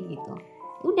sendiri gitu.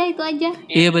 Udah itu aja.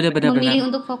 Iya benar.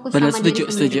 Memilih untuk fokus sama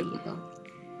diri sendiri gitu.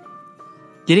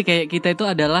 Jadi kayak kita itu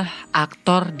adalah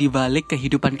aktor di balik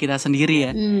kehidupan kita sendiri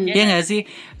ya. Iya nggak sih?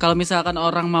 Kalau misalkan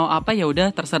orang mau apa ya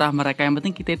udah terserah mereka. Yang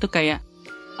penting kita itu kayak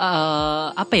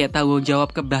tanggung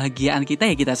jawab kebahagiaan kita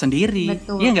ya kita sendiri.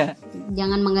 Betul. Iya nggak?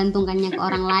 Jangan menggantungkannya ke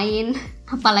orang lain,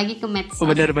 apalagi ke medsos.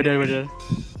 Benar.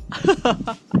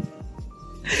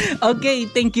 Oke,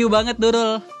 thank you banget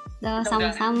Nurul.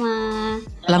 Sama-sama.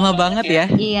 Lama banget ya.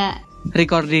 Iya.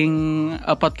 Recording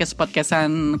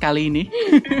podcastan kali ini.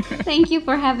 Thank you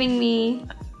for having me.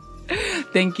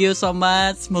 Thank you so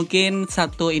much. Mungkin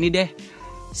satu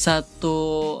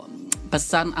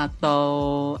pesan atau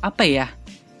apa ya?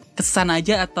 Kesan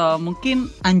aja atau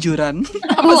mungkin anjuran.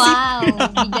 Wow,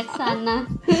 bijaksana.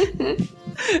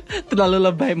 Terlalu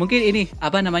lebay. Mungkin ini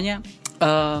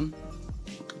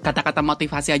kata-kata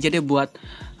motivasi aja deh buat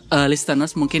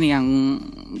listeners mungkin yang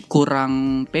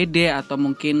kurang pede atau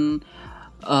mungkin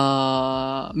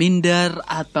minder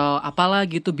atau apalah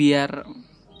gitu, biar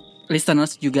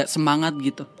listeners juga semangat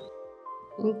gitu.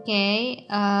 Oke,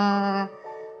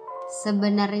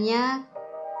 sebenarnya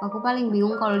aku paling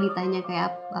bingung kalau ditanya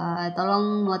kayak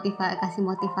tolong kasih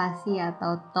motivasi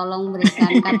atau tolong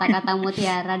berikan kata-kata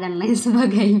mutiara dan lain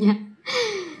sebagainya.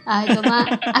 Cuma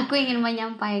aku ingin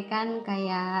menyampaikan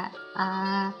kayak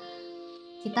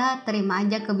kita terima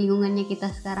aja kebingungannya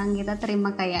kita sekarang, kita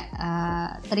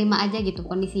terima aja gitu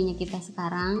kondisinya kita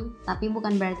sekarang, tapi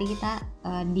bukan berarti kita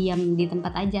diam di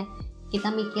tempat aja. Kita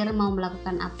mikir mau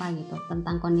melakukan apa gitu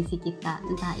tentang kondisi kita,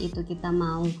 entah itu kita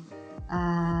mau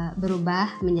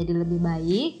berubah menjadi lebih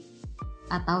baik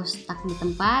atau stuck di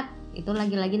tempat, itu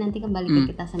lagi-lagi nanti kembali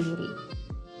ke kita sendiri.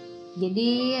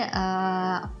 Jadi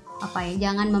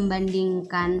jangan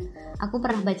membandingkan. Aku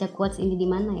pernah baca quotes ini di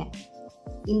mana ya?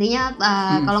 Intinya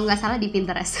kalau nggak salah di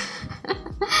Pinterest.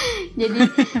 Jadi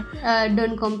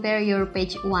don't compare your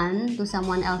page 1 to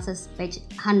someone else's page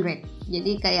 100.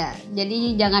 Jadi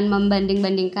jangan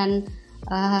membanding-bandingkan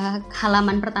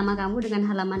halaman pertama kamu dengan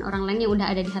halaman orang lain yang udah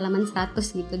ada di halaman 100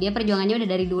 gitu. Dia perjuangannya udah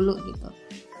dari dulu gitu.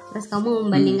 Terus kamu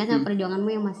membandingkan sama perjuanganmu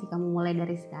yang masih kamu mulai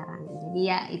dari sekarang. Jadi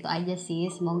ya itu aja sih,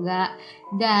 semoga.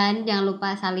 Dan jangan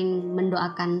lupa saling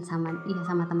mendoakan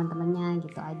sama teman-temannya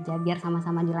gitu aja, biar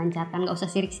sama-sama dilancarkan. Gak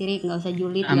usah sirik-sirik, gak usah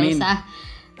julid, gak usah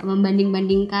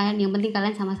membanding-bandingkan. Yang penting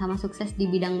kalian sama-sama sukses di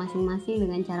bidang masing-masing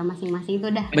dengan cara masing-masing, itu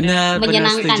udah Benar,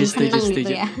 menyenangkan, setuju.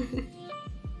 gitu ya.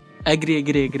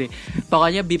 Agree.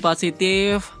 Pokoknya be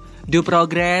positif, do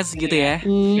progress gitu ya.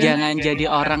 Jangan jadi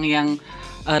orang yang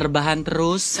rebahan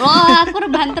terus. Oh, aku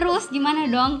rebahan terus, gimana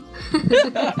dong?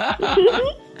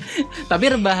 Tapi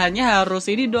rebahannya harus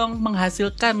ini dong,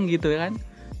 menghasilkan gitu kan.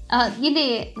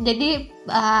 Gini, jadi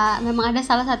memang ada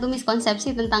salah satu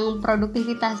miskonsepsi tentang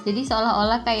produktivitas. Jadi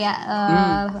seolah-olah kayak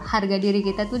harga diri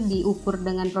kita tuh diukur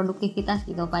dengan produktivitas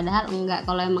gitu. Padahal enggak,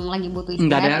 kalau emang lagi butuh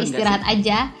istirahat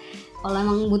aja. Kalau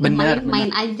emang butuh main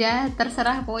aja,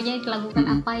 terserah, pokoknya lakukan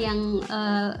apa yang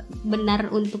benar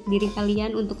untuk diri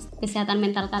kalian, untuk kesehatan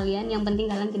mental kalian. Yang penting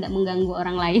kalian tidak mengganggu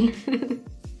orang lain.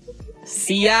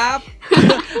 Siap.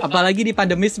 Apalagi di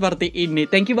pandemi seperti ini.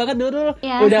 Thank you banget Nurul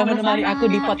udah menemani aku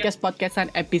di podcastan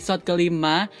episode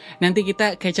kelima. Nanti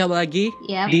kita catch up lagi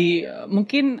di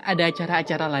mungkin ada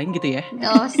acara-acara lain gitu ya.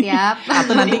 Oh, siap.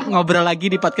 Atau nanti ngobrol lagi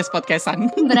di podcastan.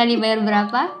 Berani bayar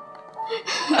berapa?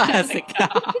 Asik.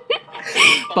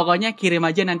 Pokoknya kirim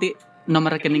aja nanti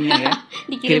nomor rekeningnya ya.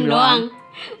 Dikirim doang.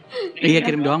 Iya,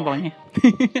 kirim doang pokoknya.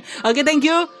 Oke, thank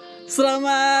you.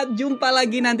 Selamat jumpa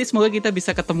lagi nanti. Semoga kita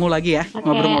bisa ketemu lagi ya.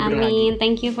 Ngobrol-ngobrol lagi. Amin.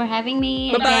 Thank you for having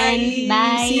me. Bye-bye.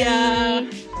 Bye. See ya.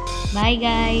 Bye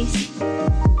guys.